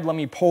go ahead, let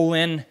me pull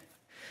in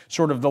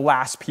sort of the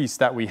last piece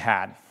that we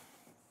had.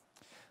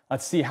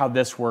 Let's see how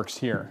this works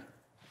here,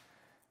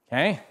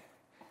 okay?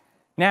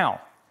 Now,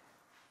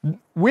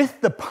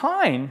 with the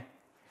pine,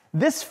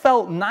 this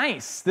felt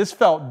nice. This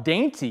felt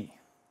dainty.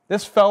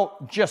 This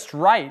felt just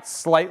right,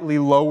 slightly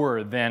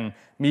lower than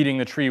meeting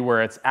the tree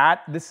where it's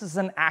at. This is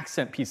an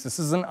accent piece. This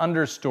is an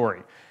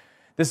understory.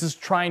 This is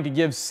trying to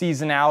give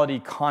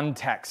seasonality,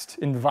 context,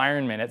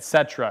 environment,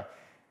 etc.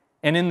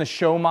 And in the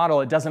show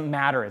model, it doesn't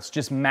matter. It's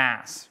just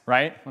mass,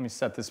 right? Let me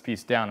set this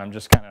piece down. I'm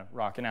just kind of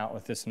rocking out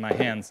with this in my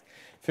hands.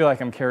 I feel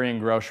like I'm carrying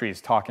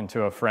groceries, talking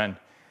to a friend,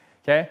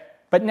 okay?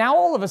 But now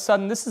all of a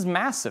sudden, this is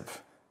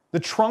massive. The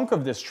trunk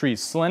of this tree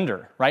is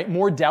slender, right?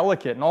 More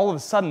delicate, and all of a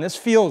sudden, this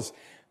feels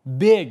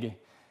big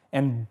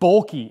and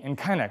bulky and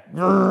kind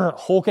of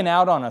hulking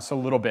out on us a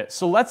little bit.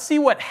 So let's see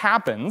what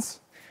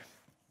happens.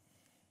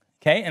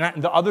 Okay,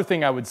 and the other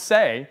thing I would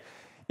say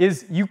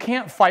is you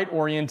can't fight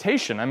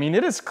orientation. I mean,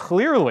 it is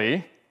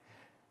clearly,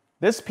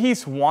 this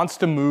piece wants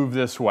to move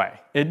this way.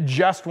 It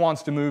just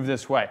wants to move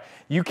this way.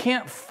 You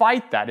can't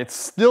fight that. It's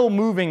still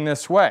moving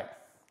this way.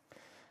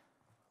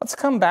 Let's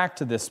come back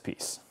to this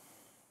piece.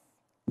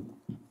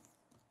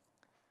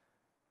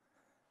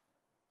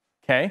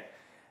 Okay,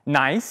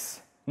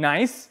 nice,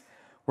 nice.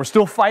 We're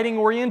still fighting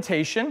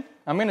orientation.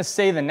 I'm going to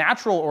say the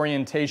natural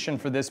orientation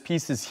for this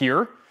piece is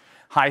here.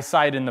 High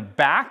side in the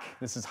back.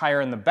 This is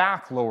higher in the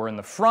back, lower in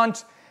the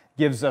front.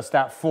 Gives us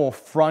that full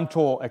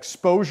frontal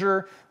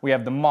exposure. We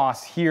have the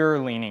moss here,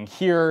 leaning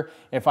here.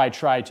 If I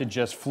try to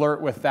just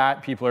flirt with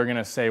that, people are going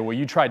to say, well,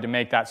 you tried to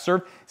make that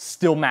serve.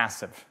 Still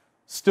massive.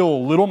 Still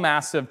a little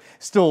massive.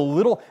 Still a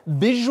little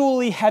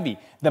visually heavy.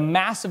 The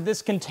mass of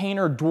this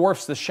container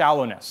dwarfs the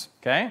shallowness.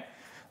 Okay?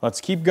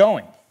 Let's keep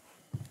going.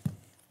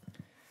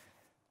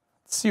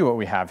 Let's see what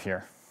we have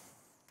here.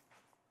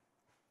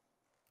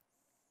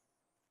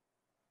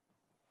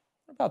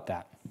 What about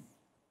that?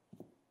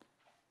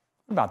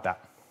 What about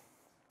that?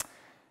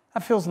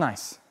 That feels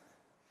nice.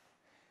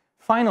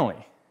 Finally,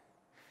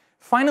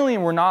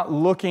 we're not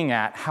looking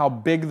at how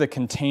big the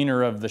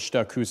container of the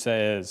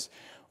shitakusa is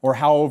or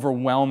how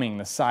overwhelming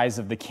the size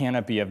of the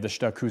canopy of the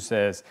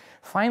shitakusa is.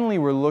 Finally,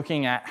 we're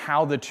looking at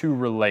how the two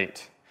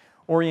relate.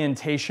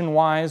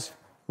 Orientation-wise,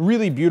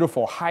 really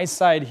beautiful. High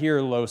side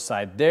here, low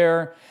side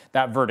there.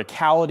 That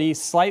verticality,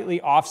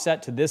 slightly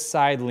offset to this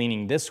side,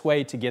 leaning this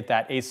way to get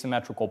that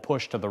asymmetrical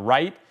push to the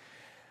right.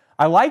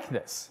 I like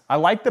this. I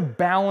like the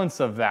balance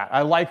of that.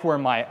 I like where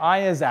my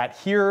eye is at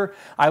here.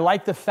 I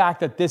like the fact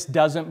that this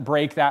doesn't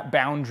break that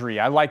boundary.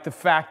 I like the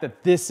fact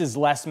that this is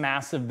less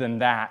massive than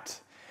that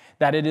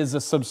it is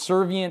a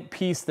subservient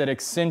piece that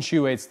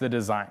accentuates the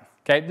design.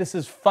 Okay, this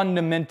is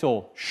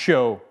fundamental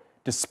show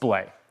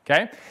display.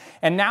 Okay,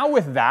 and now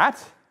with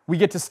that, we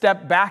get to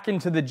step back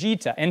into the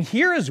jita. And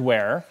here is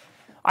where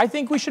I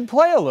think we should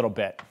play a little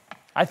bit.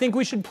 I think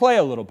we should play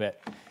a little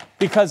bit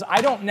because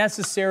I don't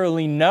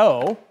necessarily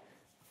know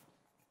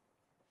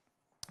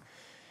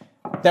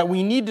that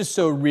we need to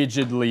so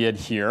rigidly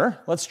adhere.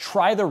 Let's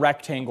try the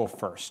rectangle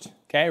first.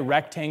 Okay,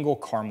 rectangle,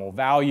 caramel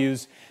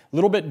values, a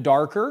little bit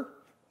darker.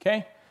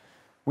 Okay,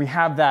 we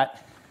have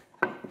that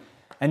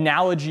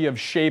analogy of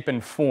shape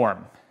and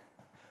form.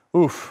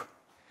 Oof,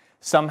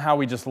 somehow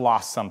we just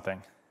lost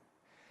something.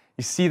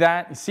 You see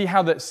that? You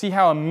see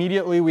how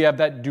immediately we have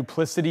that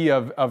duplicity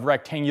of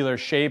rectangular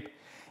shape?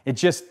 It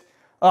just,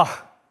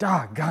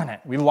 doggone it,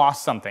 we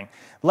lost something.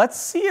 Let's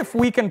see if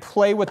we can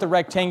play with the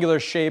rectangular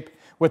shape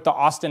with the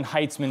Austin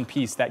Heitzman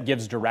piece that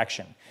gives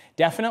direction.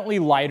 Definitely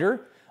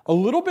lighter, a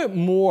little bit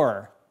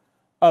more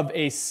of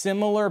a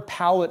similar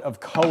palette of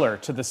color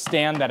to the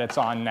stand that it's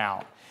on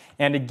now.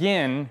 And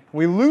again,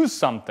 we lose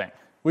something.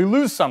 We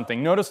lose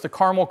something. Notice the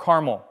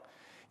caramel.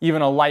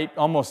 Even a light,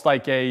 almost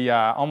like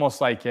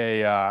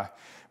a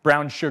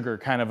brown sugar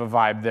kind of a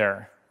vibe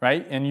there,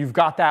 right? And you've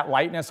got that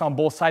lightness on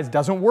both sides.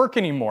 Doesn't work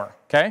anymore,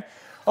 okay?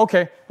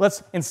 Okay,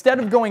 instead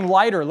of going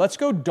lighter, let's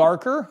go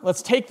darker.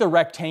 Let's take the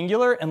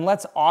rectangular and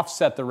let's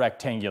offset the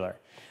rectangular.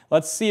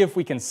 Let's see if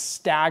we can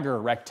stagger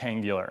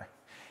rectangular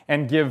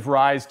and give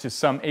rise to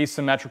some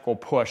asymmetrical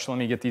push. Let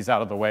me get these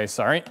out of the way,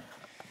 sorry.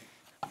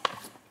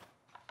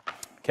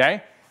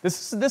 Okay,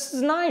 this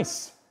is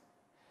nice.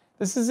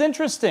 This is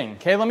interesting.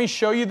 Okay, let me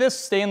show you this,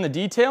 stay in the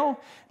detail.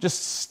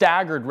 Just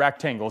staggered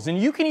rectangles. And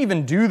you can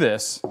even do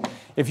this,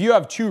 if you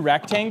have two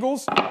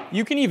rectangles,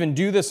 you can even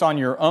do this on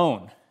your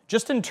own.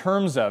 Just in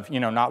terms of,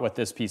 not with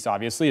this piece,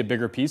 obviously, a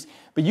bigger piece,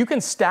 but you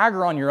can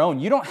stagger on your own.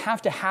 You don't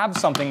have to have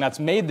something that's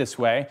made this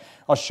way.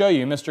 I'll show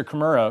you, Mr.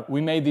 Kimura,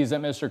 we made these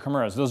at Mr.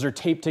 Kimura's. Those are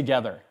taped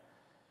together.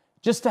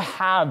 Just to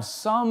have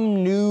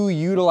some new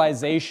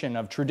utilization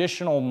of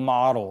traditional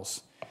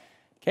models.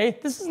 Okay,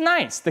 this is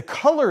nice. The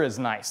color is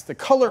nice. The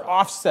color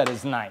offset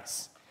is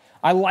nice.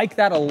 I like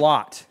that a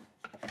lot.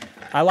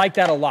 I like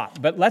that a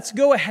lot. But let's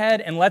go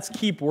ahead and let's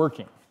keep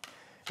working.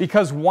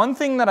 Because one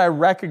thing that I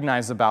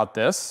recognize about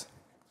this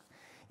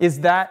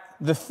is that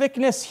the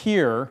thickness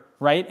here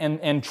right?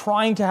 And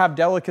trying to have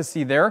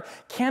delicacy there.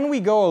 Can we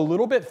go a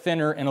little bit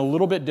thinner and a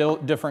little bit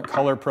different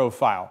color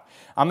profile?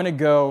 I'm gonna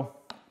go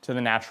to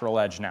the natural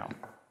edge now.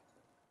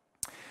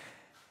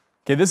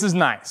 Okay, this is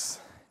nice.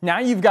 Now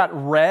you've got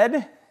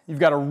red, you've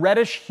got a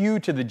reddish hue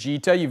to the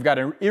jita, you've got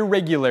an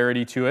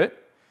irregularity to it,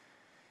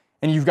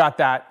 and you've got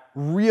that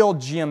real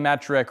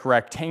geometric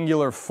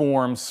rectangular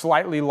form,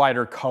 slightly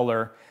lighter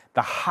color.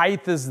 The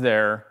height is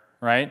there,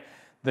 right?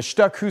 The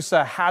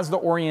shitakusa has the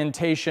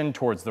orientation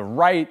towards the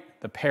right,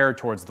 the pear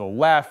towards the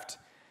left.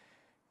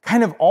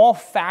 Kind of all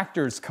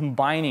factors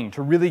combining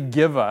to really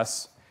give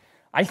us,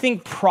 I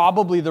think,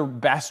 probably the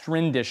best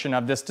rendition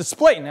of this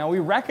display. Now we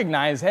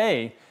recognize,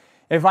 hey,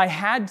 if I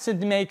had to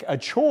make a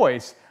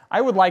choice,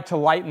 I would like to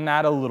lighten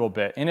that a little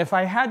bit. And if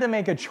I had to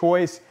make a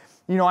choice,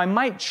 you know, I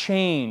might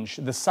change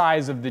the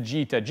size of the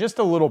jita just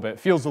a little bit.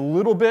 Feels a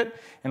little bit,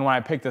 and when I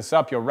pick this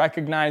up, you'll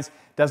recognize,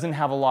 doesn't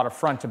have a lot of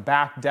front to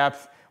back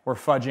depth. We're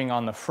fudging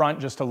on the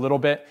front just a little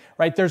bit,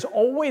 right? There's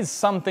always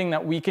something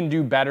that we can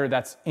do better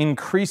that's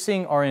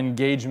increasing our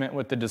engagement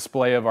with the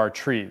display of our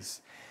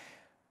trees.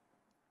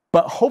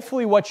 But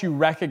hopefully what you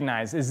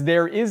recognize is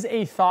there is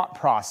a thought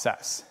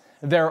process.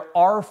 There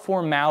are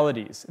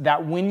formalities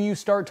that when you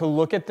start to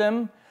look at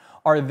them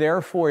are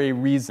there for a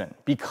reason,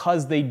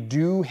 because they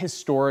do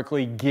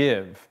historically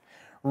give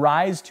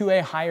rise to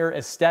a higher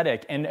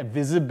aesthetic and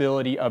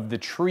visibility of the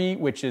tree,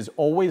 which is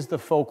always the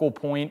focal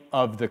point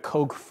of the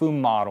kokufu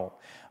model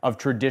of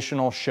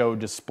traditional show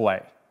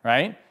display,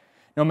 right?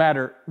 No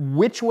matter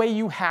which way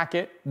you hack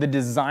it, the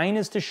design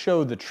is to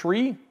show the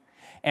tree,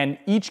 and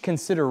each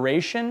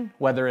consideration,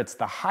 whether it's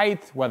the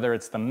height, whether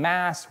it's the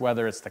mass,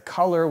 whether it's the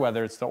color,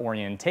 whether it's the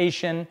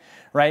orientation,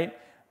 right?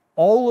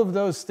 All of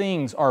those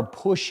things are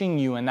pushing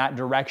you in that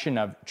direction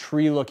of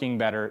tree looking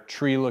better,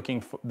 tree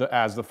looking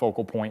as the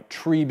focal point,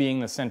 tree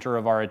being the center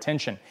of our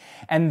attention.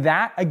 And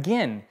that,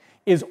 again,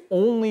 is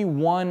only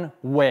one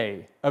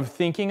way of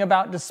thinking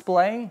about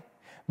display,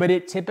 but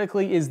it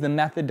typically is the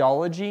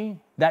methodology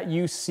that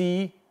you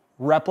see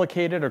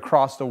replicated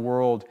across the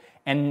world,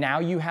 and now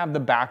you have the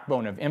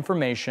backbone of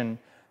information,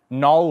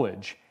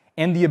 knowledge,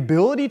 and the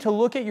ability to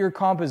look at your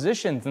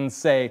compositions and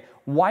say,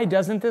 why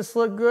doesn't this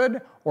look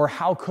good? Or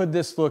how could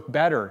this look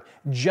better?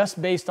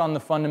 Just based on the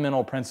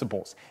fundamental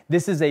principles.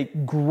 This is a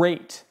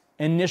great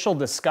initial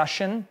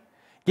discussion,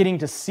 getting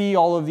to see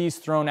all of these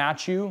thrown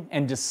at you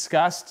and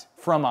discussed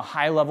from a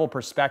high-level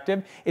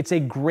perspective. It's a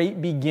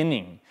great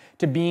beginning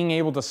to being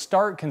able to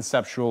start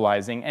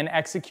conceptualizing and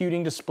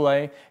executing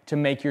display to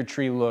make your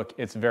tree look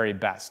its very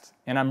best.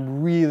 And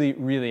I'm really,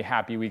 really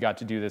happy we got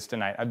to do this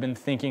tonight. I've been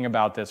thinking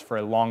about this for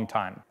a long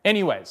time.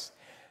 Anyways,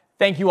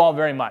 thank you all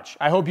very much.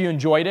 I hope you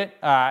enjoyed it.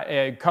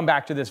 Come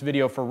back to this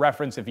video for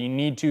reference if you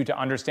need to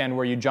understand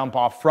where you jump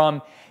off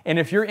from. And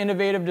if your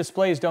innovative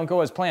displays don't go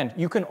as planned,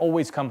 you can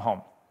always come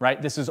home,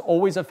 right? This is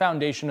always a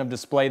foundation of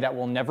display that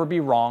will never be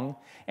wrong,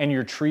 and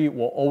your tree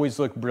will always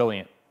look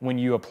brilliant when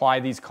you apply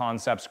these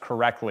concepts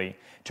correctly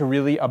to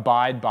really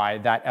abide by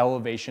that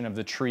elevation of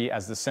the tree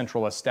as the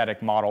central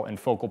aesthetic model and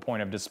focal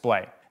point of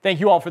display. Thank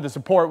you all for the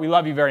support. We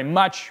love you very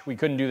much. We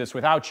couldn't do this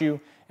without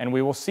you, and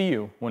we will see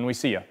you when we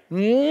see you.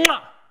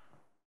 Mwah!